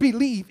you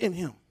believe in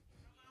him.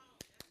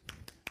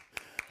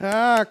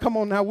 Come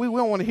on now, we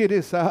don't want to hear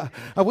this.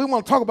 We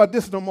want to talk about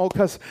this no more,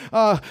 because,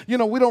 we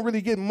don't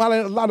really get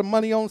a lot of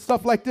money on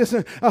stuff like this.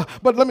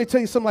 But let me tell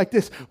you something like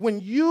this. When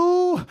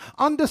you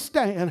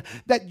understand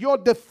that your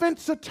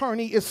defense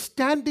attorney is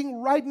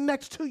standing right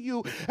next to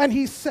you, and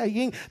he's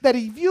saying that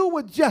if you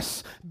would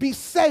just be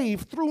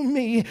saved through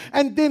me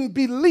and then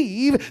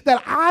believe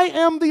that I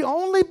am the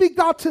only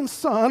begotten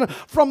Son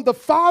from the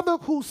Father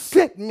who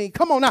sent me.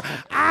 Come on now,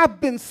 I've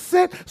been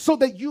sent so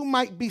that you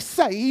might be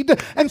saved,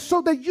 and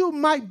so that you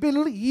might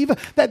believe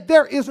that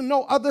there is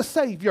no other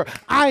Savior.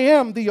 I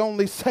am the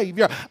only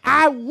Savior.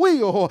 I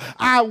will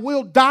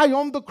die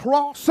on the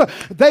cross.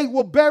 They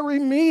will bury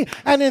me,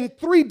 and in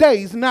 3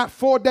 days, not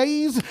 4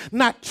 days,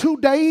 not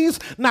 2 days,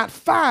 not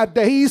 5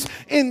 days,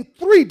 in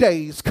 3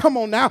 days, come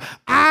on now,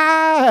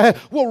 I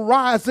will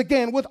rise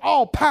again with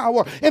all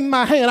power in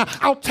my hand.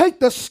 I'll take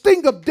the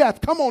sting of death,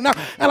 come on now,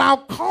 and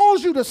I'll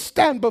cause you to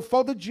stand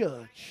before the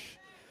judge.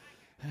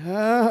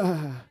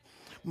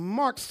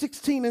 Mark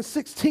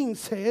 16:16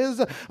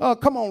 says,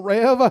 come on,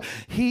 Rev,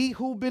 he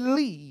who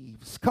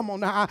believes. Come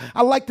on now,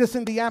 I like this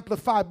in the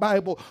Amplified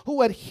Bible.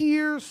 Who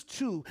adheres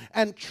to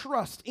and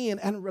trusts in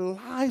and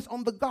relies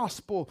on the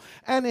gospel,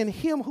 and in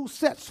him who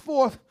sets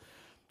forth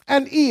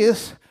and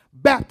is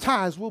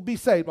baptized will be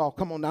saved. Oh,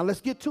 come on now,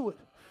 let's get to it.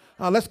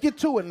 Let's get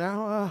to it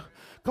now.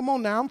 Come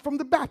on now, I'm from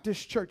the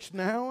Baptist church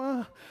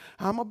now.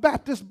 I'm a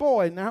Baptist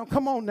boy now.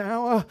 Come on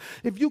now.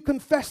 If you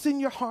confess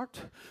in your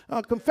heart,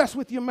 confess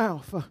with your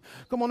mouth.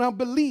 Come on now,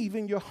 believe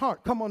in your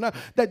heart. Come on now,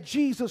 that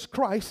Jesus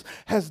Christ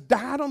has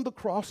died on the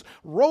cross,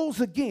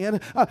 rose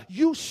again.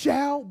 You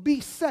shall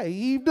be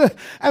saved.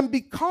 And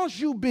because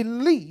you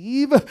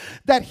believe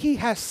that he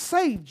has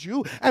saved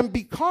you, and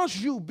because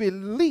you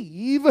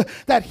believe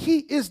that he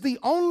is the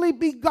only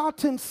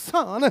begotten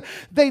Son,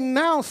 they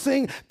now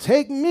sing,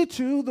 take me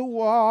to the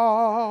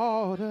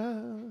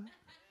water.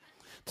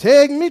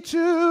 Take me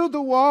to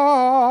the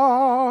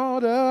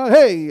water,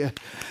 hey,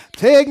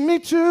 take me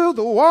to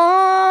the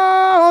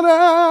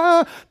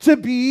water to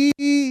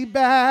be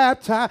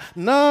baptized.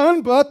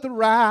 None but the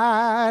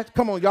right,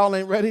 come on, y'all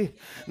ain't ready.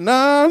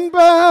 None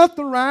but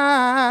the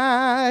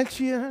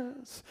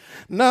righteous,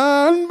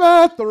 none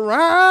but the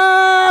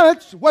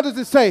righteous, what does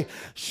it say?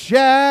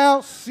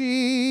 Shall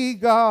see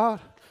God.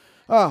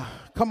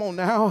 Come on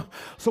now.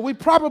 So we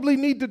probably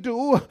need to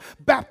do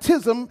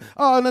baptism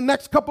in the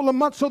next couple of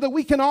months so that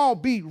we can all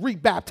be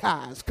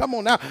rebaptized. Come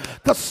on now.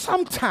 Because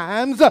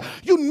sometimes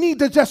you need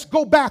to just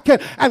go back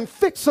and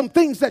fix some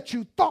things that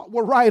you thought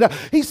were right.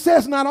 He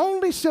says not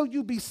only shall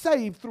you be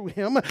saved through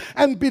him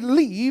and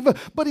believe,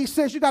 but he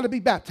says you got to be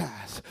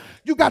baptized.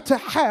 You got to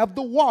have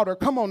the water.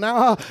 Come on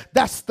now.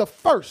 That's the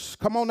first.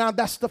 Come on now.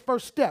 That's the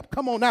first step.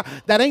 Come on now.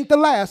 That ain't the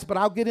last, but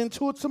I'll get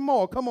into it some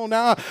more. Come on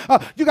now.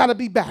 You got to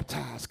be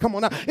baptized. Come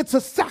on now. It's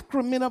a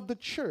sacrament of the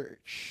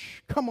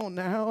church. Come on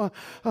now.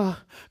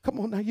 Come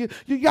on now.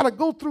 You got to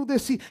go through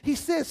this. He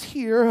says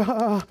here,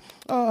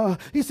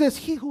 he says,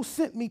 he who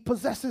sent me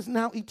possesses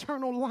now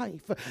eternal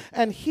life,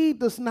 and he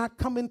does not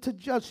come into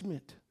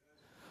judgment,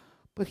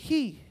 but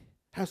he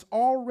has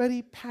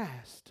already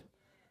passed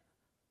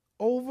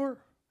over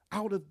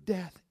out of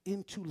death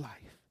into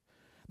life.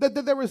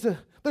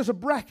 There's a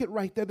bracket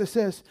right there that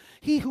says,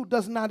 he who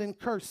does not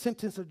incur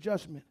sentence of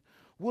judgment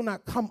will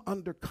not come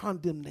under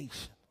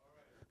condemnation.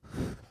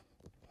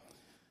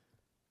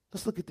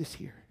 Let's look at this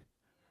here.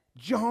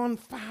 John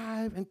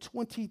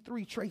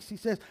 5:23, Tracy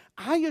says,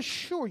 I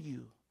assure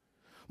you,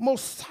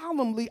 most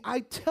solemnly I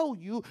tell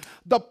you,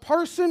 the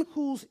person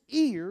whose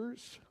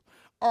ears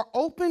are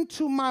open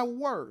to my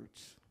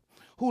words,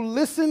 who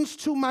listens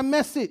to my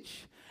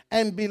message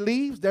and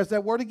believes, there's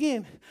that word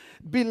again,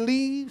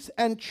 believes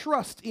and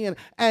trusts in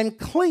and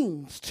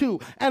clings to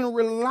and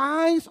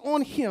relies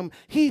on him,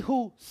 he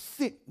who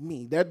sent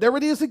me. There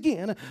it is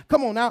again.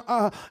 Come on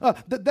now.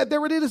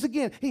 There it is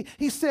again.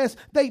 He says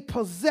they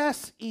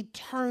possess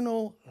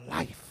eternal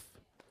life.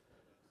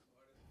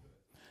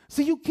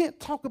 See, you can't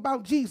talk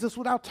about Jesus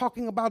without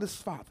talking about his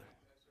Father.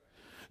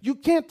 You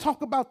can't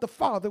talk about the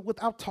Father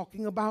without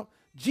talking about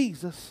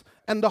Jesus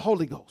and the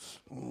Holy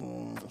Ghost.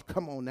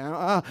 Come on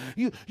now.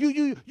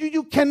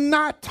 You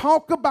cannot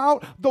talk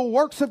about the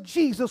works of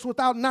Jesus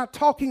without not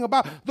talking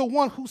about the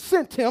one who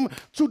sent him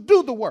to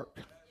do the work.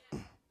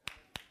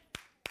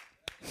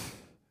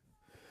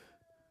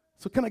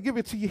 So can I give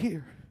it to you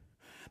here?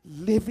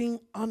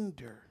 Living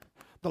under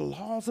the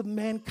laws of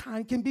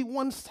mankind can be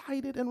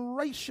one-sided and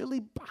racially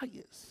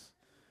biased.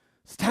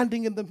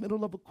 Standing in the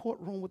middle of a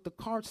courtroom with the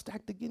cards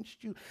stacked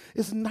against you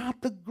is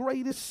not the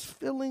greatest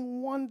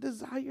feeling one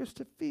desires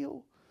to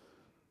feel.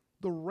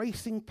 The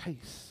racing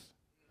pace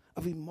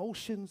of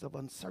emotions, of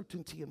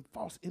uncertainty and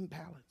false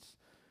imbalance,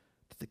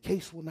 that the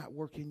case will not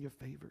work in your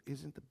favor,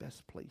 isn't the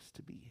best place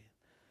to be in.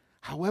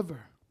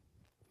 However,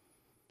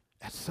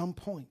 at some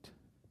point,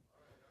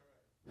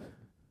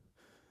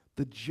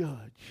 the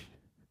judge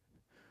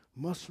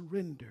must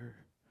render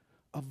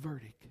a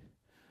verdict.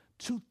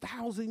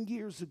 2,000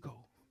 years ago,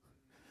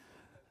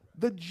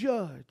 the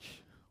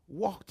judge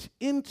walked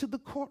into the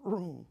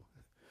courtroom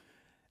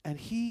and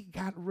he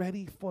got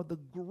ready for the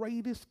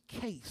greatest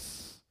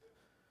case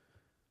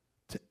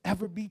to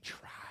ever be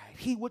tried.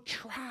 He would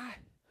try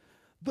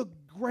the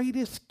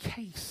greatest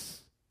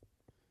case.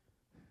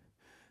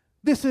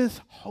 This is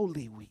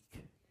Holy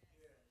Week.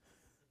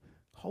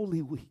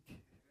 Holy Week.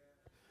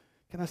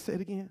 Can I say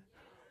it again?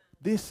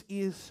 This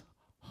is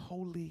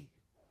Holy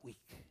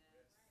Week.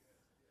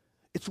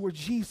 It's where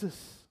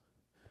Jesus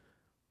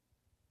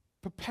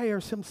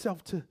prepares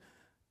himself to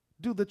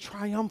do the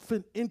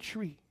triumphant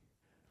entry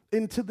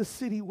into the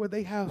city where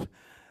they have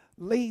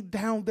laid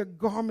down their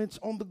garments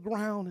on the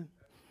ground and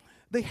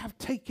they have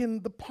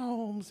taken the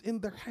palms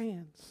in their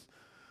hands.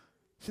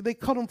 So they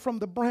cut them from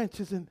the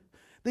branches and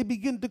they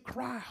begin to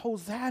cry,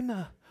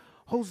 Hosanna,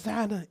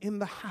 Hosanna in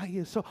the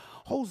highest. So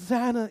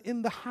Hosanna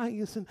in the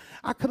highest. And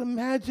I could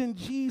imagine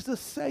Jesus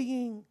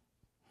saying,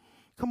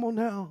 come on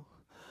now,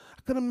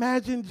 I could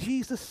imagine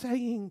Jesus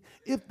saying,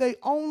 if they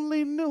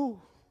only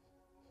knew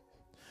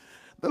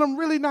that I'm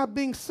really not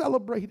being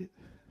celebrated.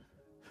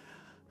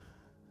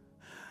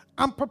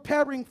 I'm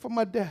preparing for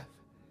my death.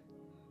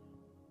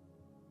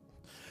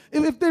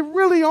 If they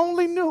really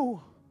only knew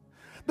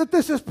that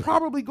this is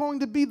probably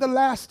going to be the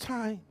last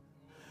time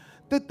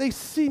that they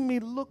see me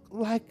look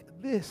like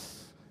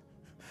this.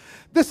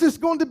 This is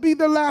going to be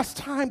the last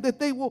time that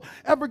they will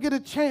ever get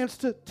a chance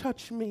to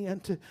touch me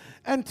and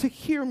to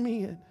hear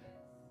me.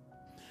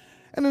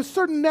 And in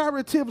certain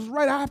narratives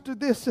right after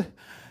this,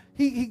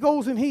 he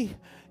goes and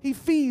he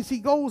feeds, he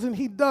goes and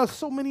he does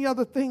so many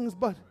other things,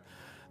 but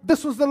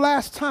this was the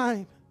last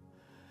time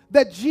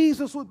that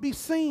Jesus would be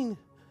seen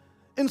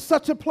in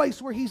such a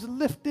place where he's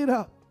lifted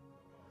up.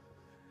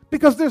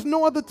 Because there's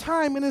no other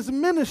time in his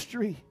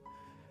ministry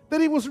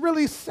that he was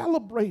really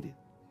celebrated.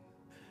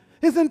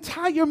 His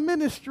entire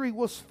ministry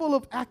was full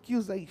of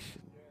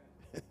accusation.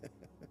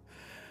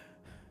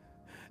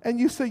 And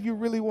you say you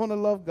really want to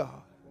love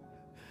God.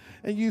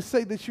 And you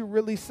say that you're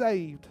really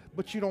saved,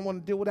 but you don't want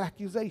to deal with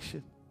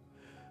accusation.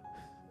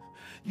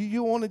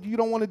 You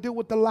don't want to deal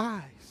with the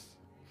lies.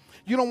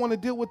 You don't want to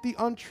deal with the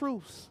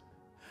untruths.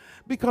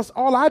 Because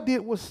all I did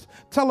was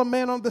tell a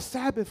man on the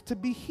Sabbath to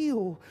be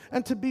healed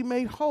and to be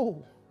made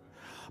whole.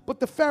 But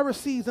the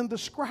Pharisees and the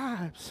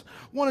scribes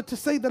wanted to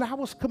say that I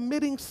was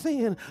committing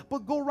sin,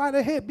 but go right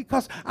ahead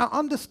because I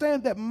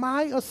understand that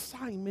my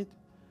assignment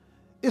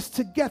is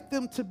to get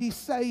them to be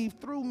saved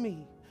through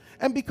me.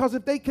 And because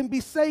if they can be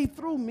saved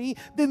through me,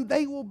 then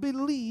they will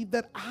believe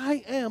that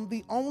I am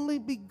the only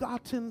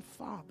begotten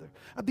Father,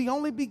 the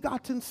only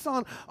begotten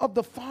Son of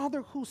the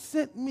Father who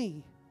sent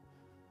me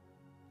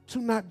to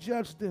not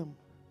judge them.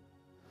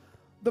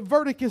 The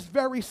verdict is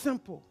very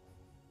simple.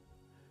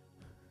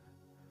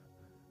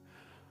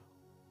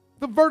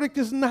 The verdict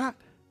is not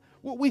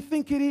what we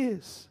think it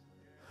is.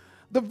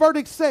 The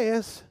verdict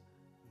says,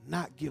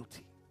 not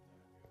guilty.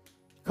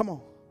 Come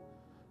on.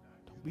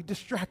 Don't be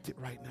distracted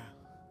right now.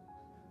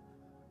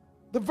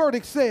 The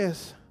verdict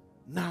says,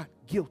 not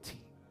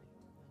guilty.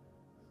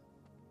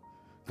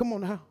 Come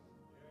on now.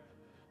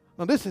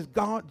 Now this is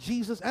God,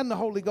 Jesus, and the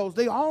Holy Ghost.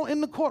 They all in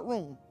the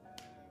courtroom.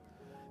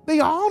 They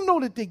all know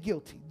that they're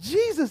guilty.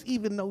 Jesus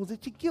even knows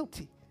that you're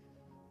guilty.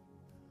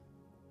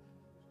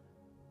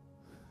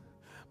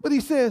 But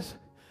he says,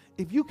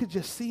 if you could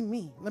just see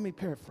me, let me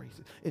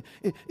paraphrase it.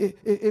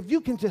 If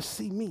you can just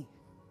see me,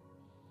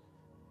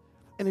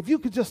 and if you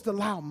could just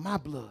allow my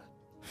blood,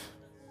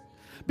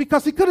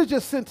 because he could have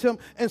just sent him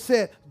and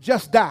said,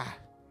 just die.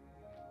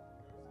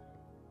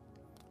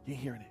 You're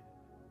hearing it.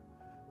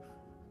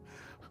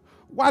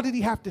 Why did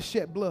he have to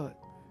shed blood?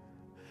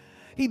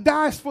 He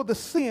dies for the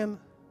sin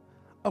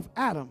of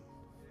Adam.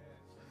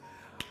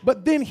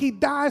 But then he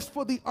dies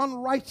for the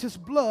unrighteous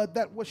blood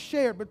that was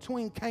shared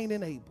between Cain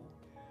and Abel.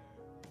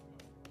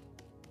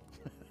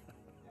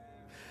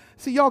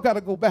 See, y'all got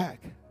to go back.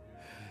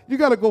 You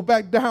got to go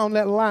back down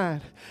that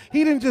line.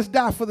 He didn't just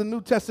die for the New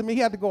Testament.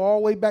 He had to go all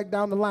the way back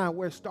down the line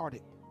where it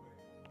started.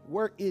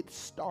 Where it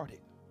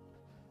started.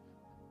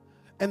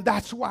 And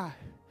that's why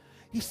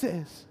he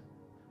says,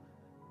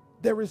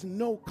 there is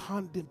no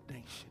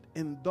condemnation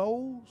in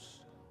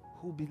those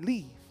who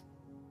believe.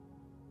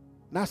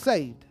 Not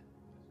saved.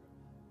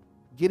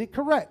 Get it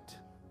correct.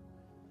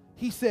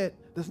 He said,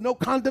 there's no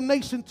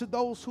condemnation to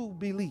those who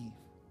believe.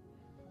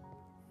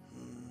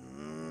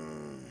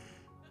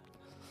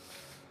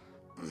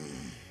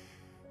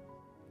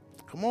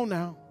 Come on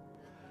now.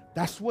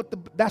 That's what the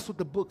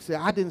book said.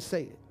 I didn't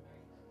say it.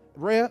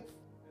 Rev,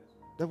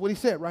 that's what he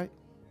said, right?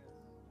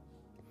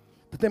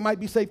 That they might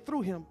be saved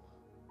through him.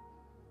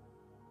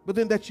 But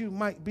then that you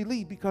might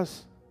believe,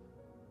 because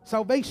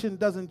salvation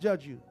doesn't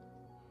judge you.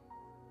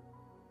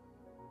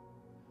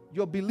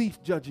 Your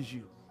belief judges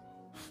you.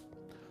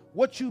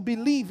 What you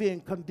believe in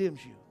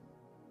condemns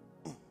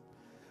you.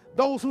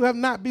 Those who have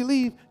not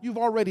believed, you've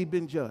already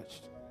been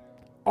judged.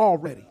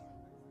 Already.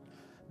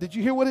 Did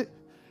you hear what it?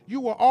 You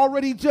were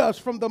already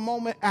judged from the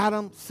moment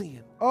Adam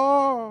sinned.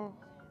 Oh.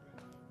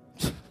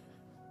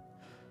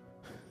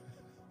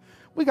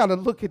 We got to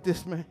look at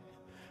this, man.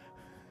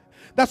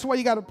 That's why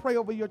you got to pray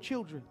over your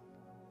children.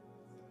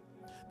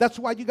 That's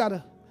why you got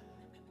to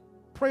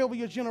pray over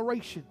your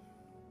generation.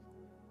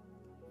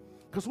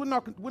 Because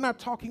we're not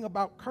talking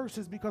about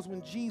curses, because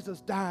when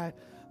Jesus died,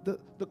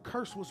 the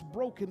curse was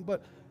broken.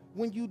 But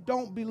when you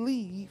don't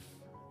believe,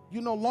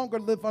 you no longer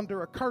live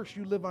under a curse,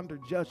 you live under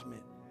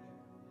judgment.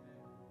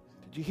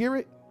 Did you hear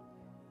it?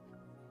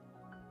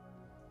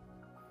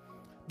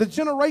 The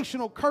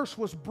generational curse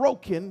was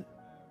broken,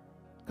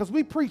 because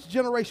we preach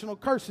generational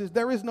curses.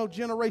 There is no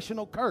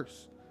generational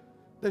curse.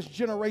 There's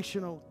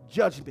generational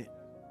judgment.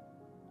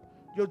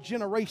 Your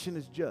generation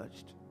is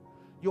judged.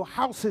 Your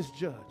house is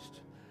judged.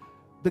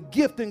 The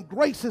gift and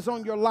graces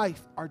on your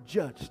life are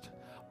judged.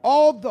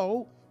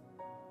 Although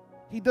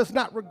he does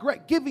not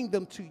regret giving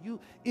them to you,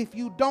 if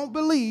you don't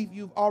believe,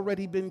 you've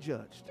already been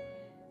judged.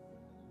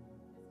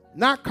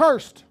 Not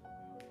cursed,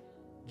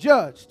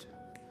 judged,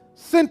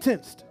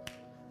 sentenced,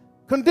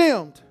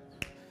 condemned,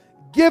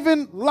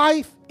 given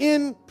life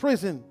in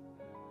prison,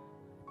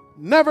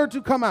 never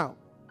to come out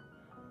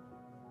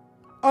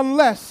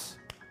unless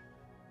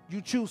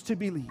you choose to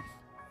believe.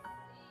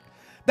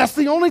 That's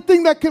the only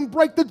thing that can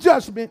break the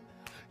judgment.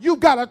 You've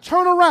got to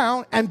turn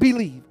around and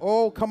believe.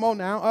 Oh, come on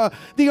now.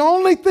 The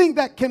only thing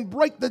that can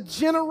break the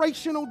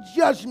generational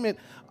judgment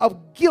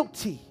of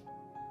guilty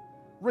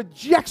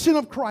rejection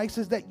of Christ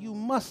is that you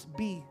must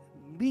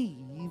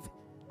believe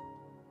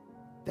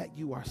that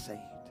you are saved.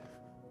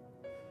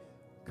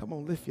 Come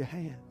on, lift your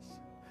hands.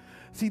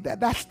 See,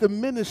 that's the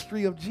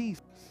ministry of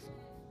Jesus.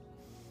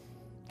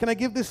 Can I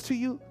give this to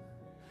you?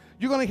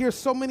 You're going to hear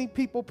so many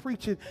people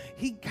preaching.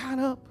 He got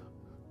up.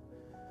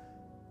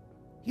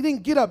 He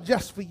didn't get up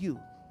just for you.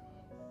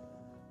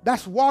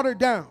 That's watered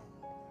down.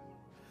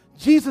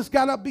 Jesus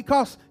got up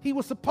because he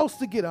was supposed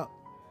to get up.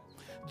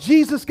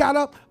 Jesus got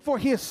up for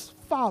his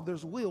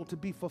Father's will to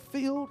be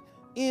fulfilled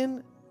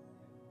in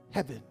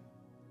heaven.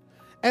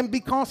 And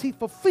because he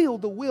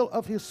fulfilled the will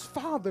of his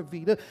Father,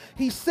 Vita,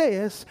 he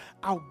says,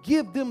 I'll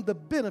give them the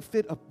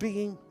benefit of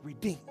being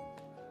redeemed.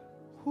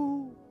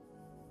 Who?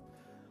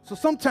 So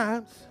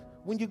sometimes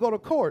when you go to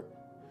court,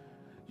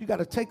 you got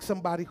to take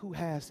somebody who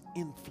has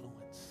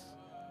influence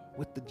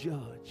with the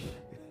judge.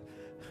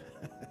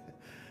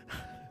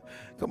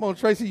 Come on,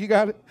 Tracy, you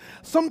got it?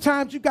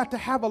 Sometimes you got to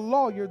have a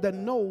lawyer that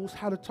knows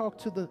how to talk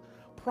to the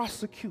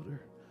prosecutor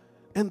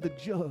and the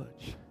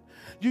judge.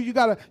 You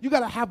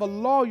gotta have a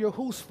lawyer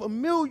who's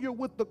familiar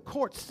with the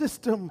court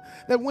system,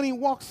 that when he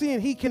walks in,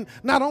 he can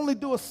not only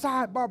do a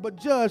sidebar, but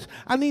judge,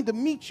 I need to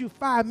meet you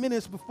 5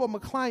 minutes before my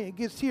client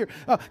gets here.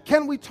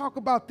 Can we talk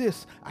about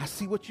this? I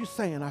see what you're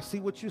saying. I see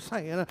what you're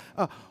saying.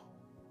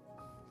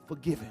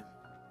 Forgiven.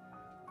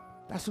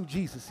 That's who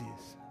Jesus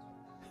is.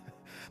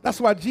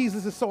 That's why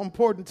Jesus is so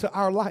important to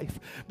our life.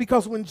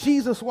 Because when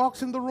Jesus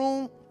walks in the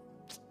room,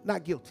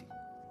 not guilty.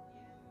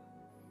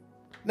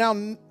 Now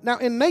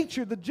in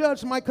nature, the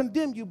judge might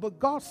condemn you, but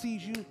God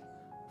sees you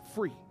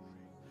free.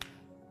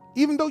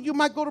 Even though you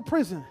might go to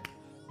prison,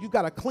 you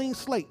got a clean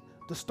slate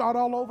to start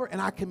all over, and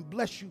I can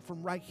bless you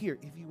from right here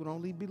if you would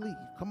only believe.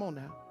 Come on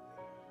now.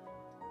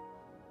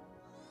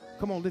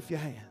 Come on, lift your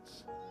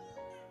hands.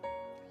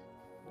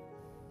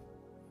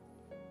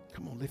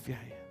 Come on, lift your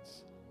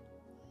hands.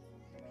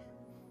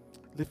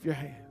 Lift your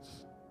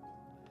hands.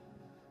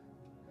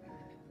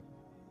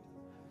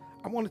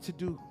 I wanted to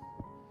do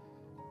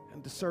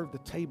and to serve the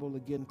table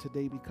again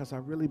today because I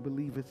really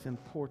believe it's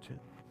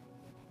important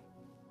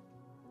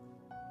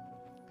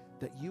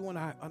that you and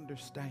I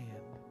understand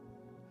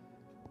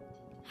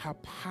how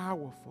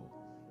powerful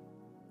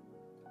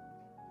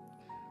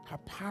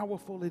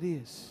it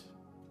is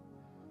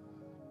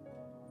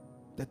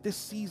that this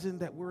season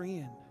that we're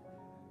in,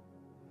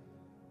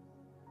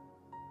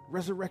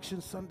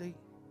 Resurrection Sunday,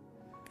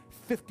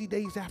 50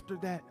 days after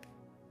that,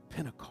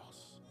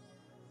 Pentecost.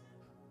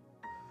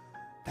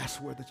 That's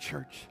where the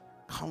church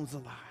comes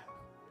alive.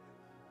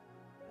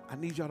 I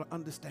need y'all to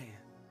understand.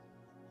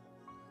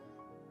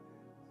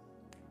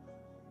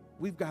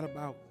 We've got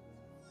about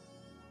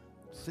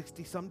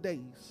 60-some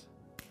days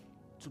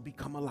to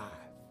become alive.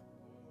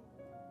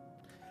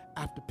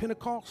 After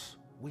Pentecost,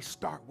 we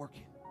start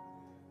working.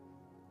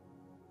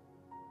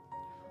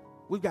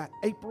 We've got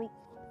April,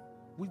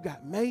 we've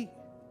got May,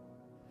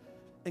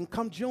 and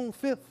come June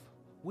 5th,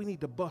 we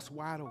need to bust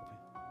wide open.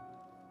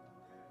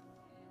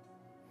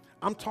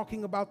 I'm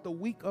talking about the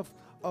week of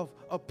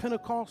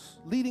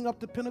Pentecost, leading up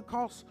to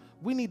Pentecost.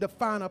 We need to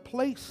find a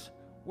place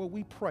where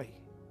we pray.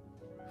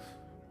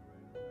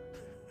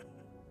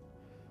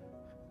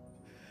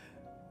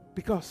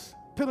 Because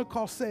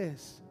Pentecost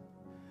says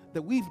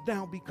that we've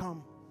now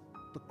become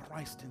the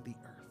Christ in the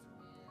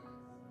earth.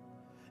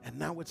 And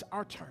now it's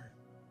our turn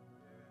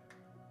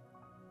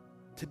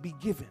to be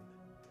given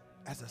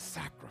as a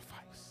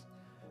sacrifice.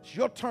 It's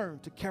your turn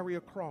to carry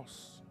a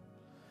cross.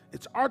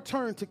 It's our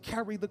turn to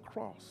carry the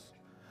cross.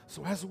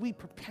 So as we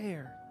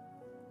prepare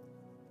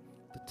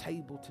the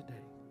table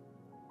today,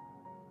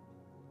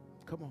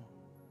 come on.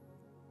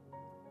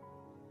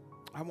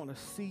 I want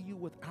to see you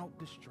without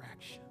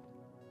distraction.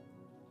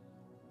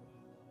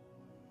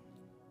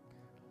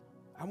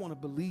 I want to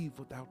believe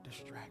without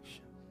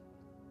distraction.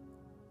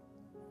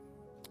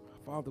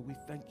 Father, we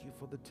thank you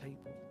for the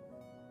table,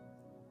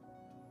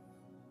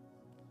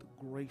 the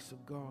grace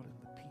of God and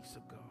the peace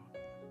of God.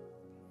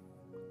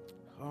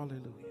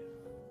 Hallelujah.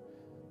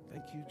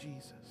 Thank you,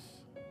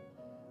 Jesus.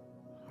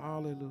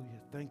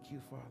 Hallelujah. Thank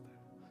you, Father.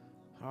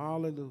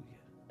 Hallelujah.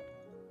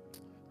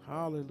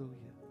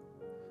 Hallelujah.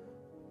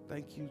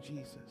 Thank you,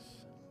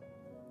 Jesus.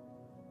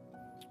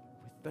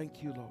 We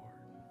thank you, Lord.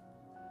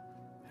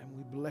 And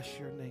we bless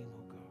your name,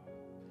 oh God.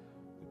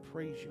 We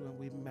praise you and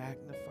we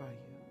magnify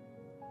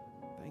you.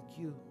 Thank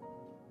you.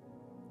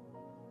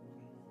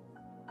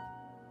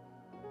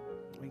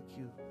 Thank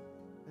you.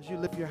 As you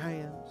lift your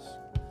hands,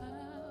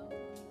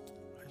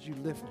 as you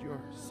lift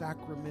your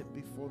sacrament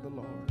before the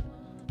Lord,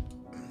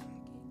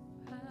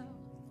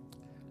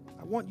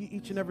 I want you,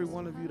 each and every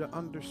one of you, to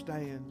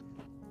understand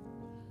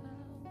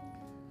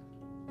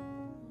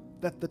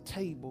that the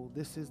table,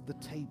 this is the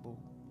table.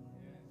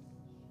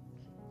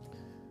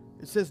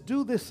 It says,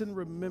 do this in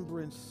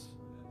remembrance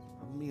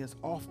of me as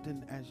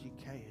often as you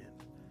can.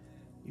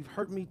 You've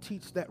heard me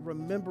teach that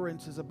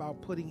remembrance is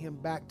about putting him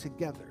back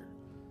together,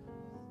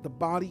 the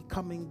body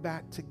coming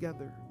back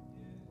together.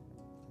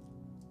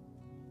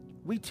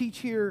 We teach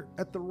here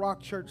at the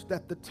Rock Church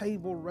that the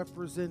table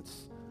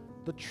represents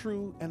the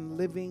true and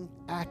living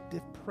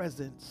active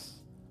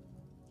presence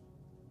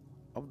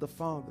of the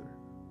Father,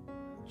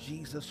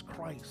 Jesus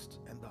Christ,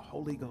 and the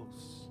Holy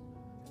Ghost.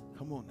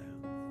 Come on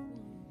now.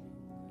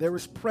 There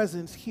is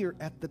presence here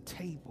at the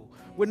table.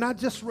 We're not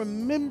just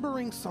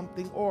remembering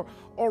something or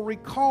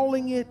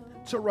recalling it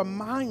to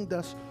remind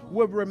us.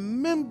 We're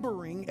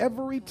remembering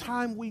every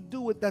time we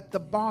do it that the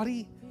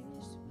body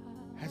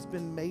has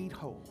been made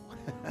whole.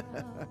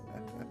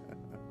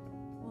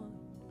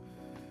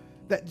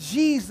 That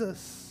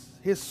Jesus,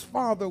 his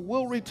Father,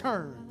 will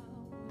return.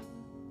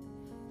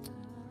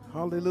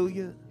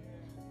 Hallelujah.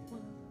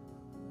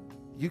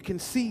 You can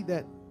see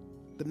that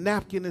the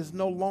napkin is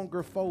no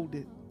longer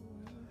folded,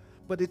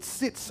 but it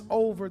sits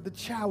over the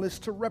chalice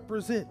to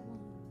represent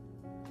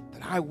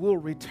that I will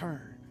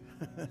return.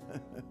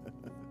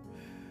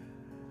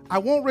 I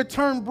won't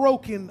return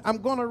broken. I'm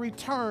going to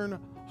return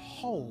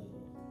whole.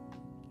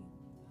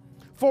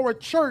 For a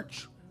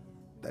church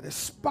that is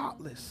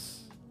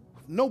spotless,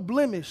 no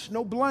blemish,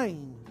 no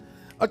blame,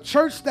 a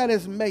church that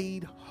is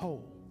made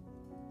whole.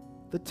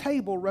 The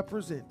table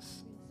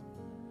represents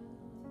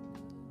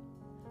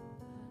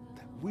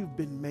we've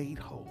been made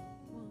whole.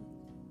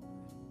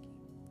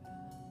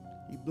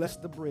 He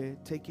blessed the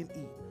bread. Take and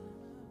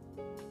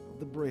eat of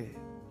the bread.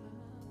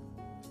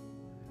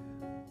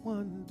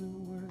 Wonder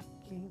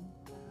working,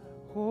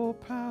 oh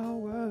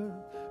power,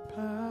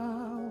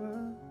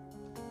 power.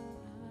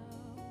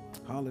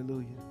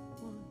 Hallelujah.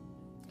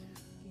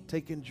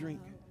 Take and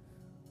drink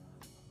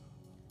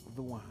of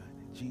the wine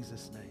in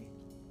Jesus' name.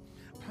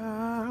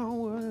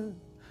 Power,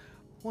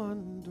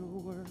 wonder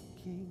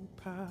working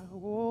power,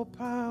 oh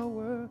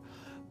power,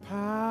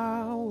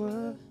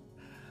 power,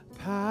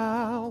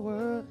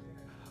 power,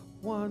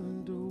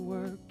 wonder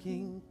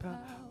working power,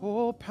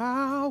 oh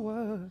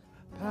power,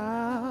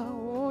 power,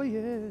 oh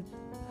yeah,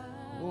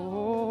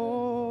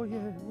 oh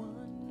yeah.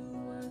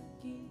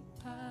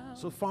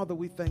 So Father,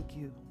 we thank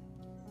you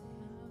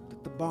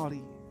that the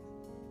body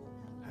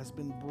has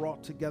been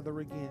brought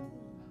together again.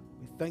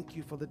 We thank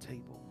you for the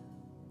table.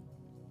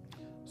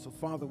 So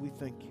Father, we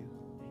thank you.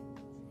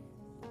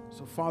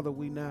 So Father,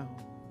 we now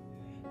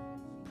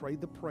pray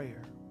the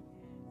prayer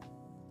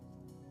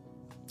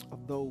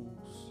of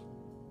those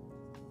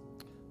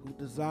who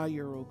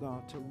desire, oh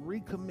God, to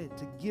recommit,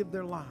 to give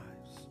their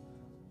lives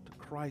to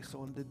Christ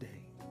on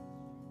today.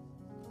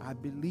 I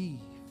believe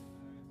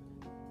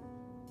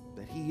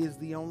that he is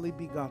the only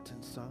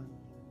begotten Son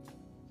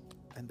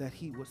and that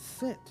he was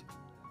sent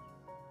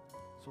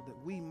so that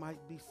we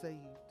might be saved,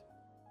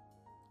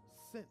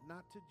 sent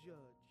not to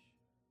judge.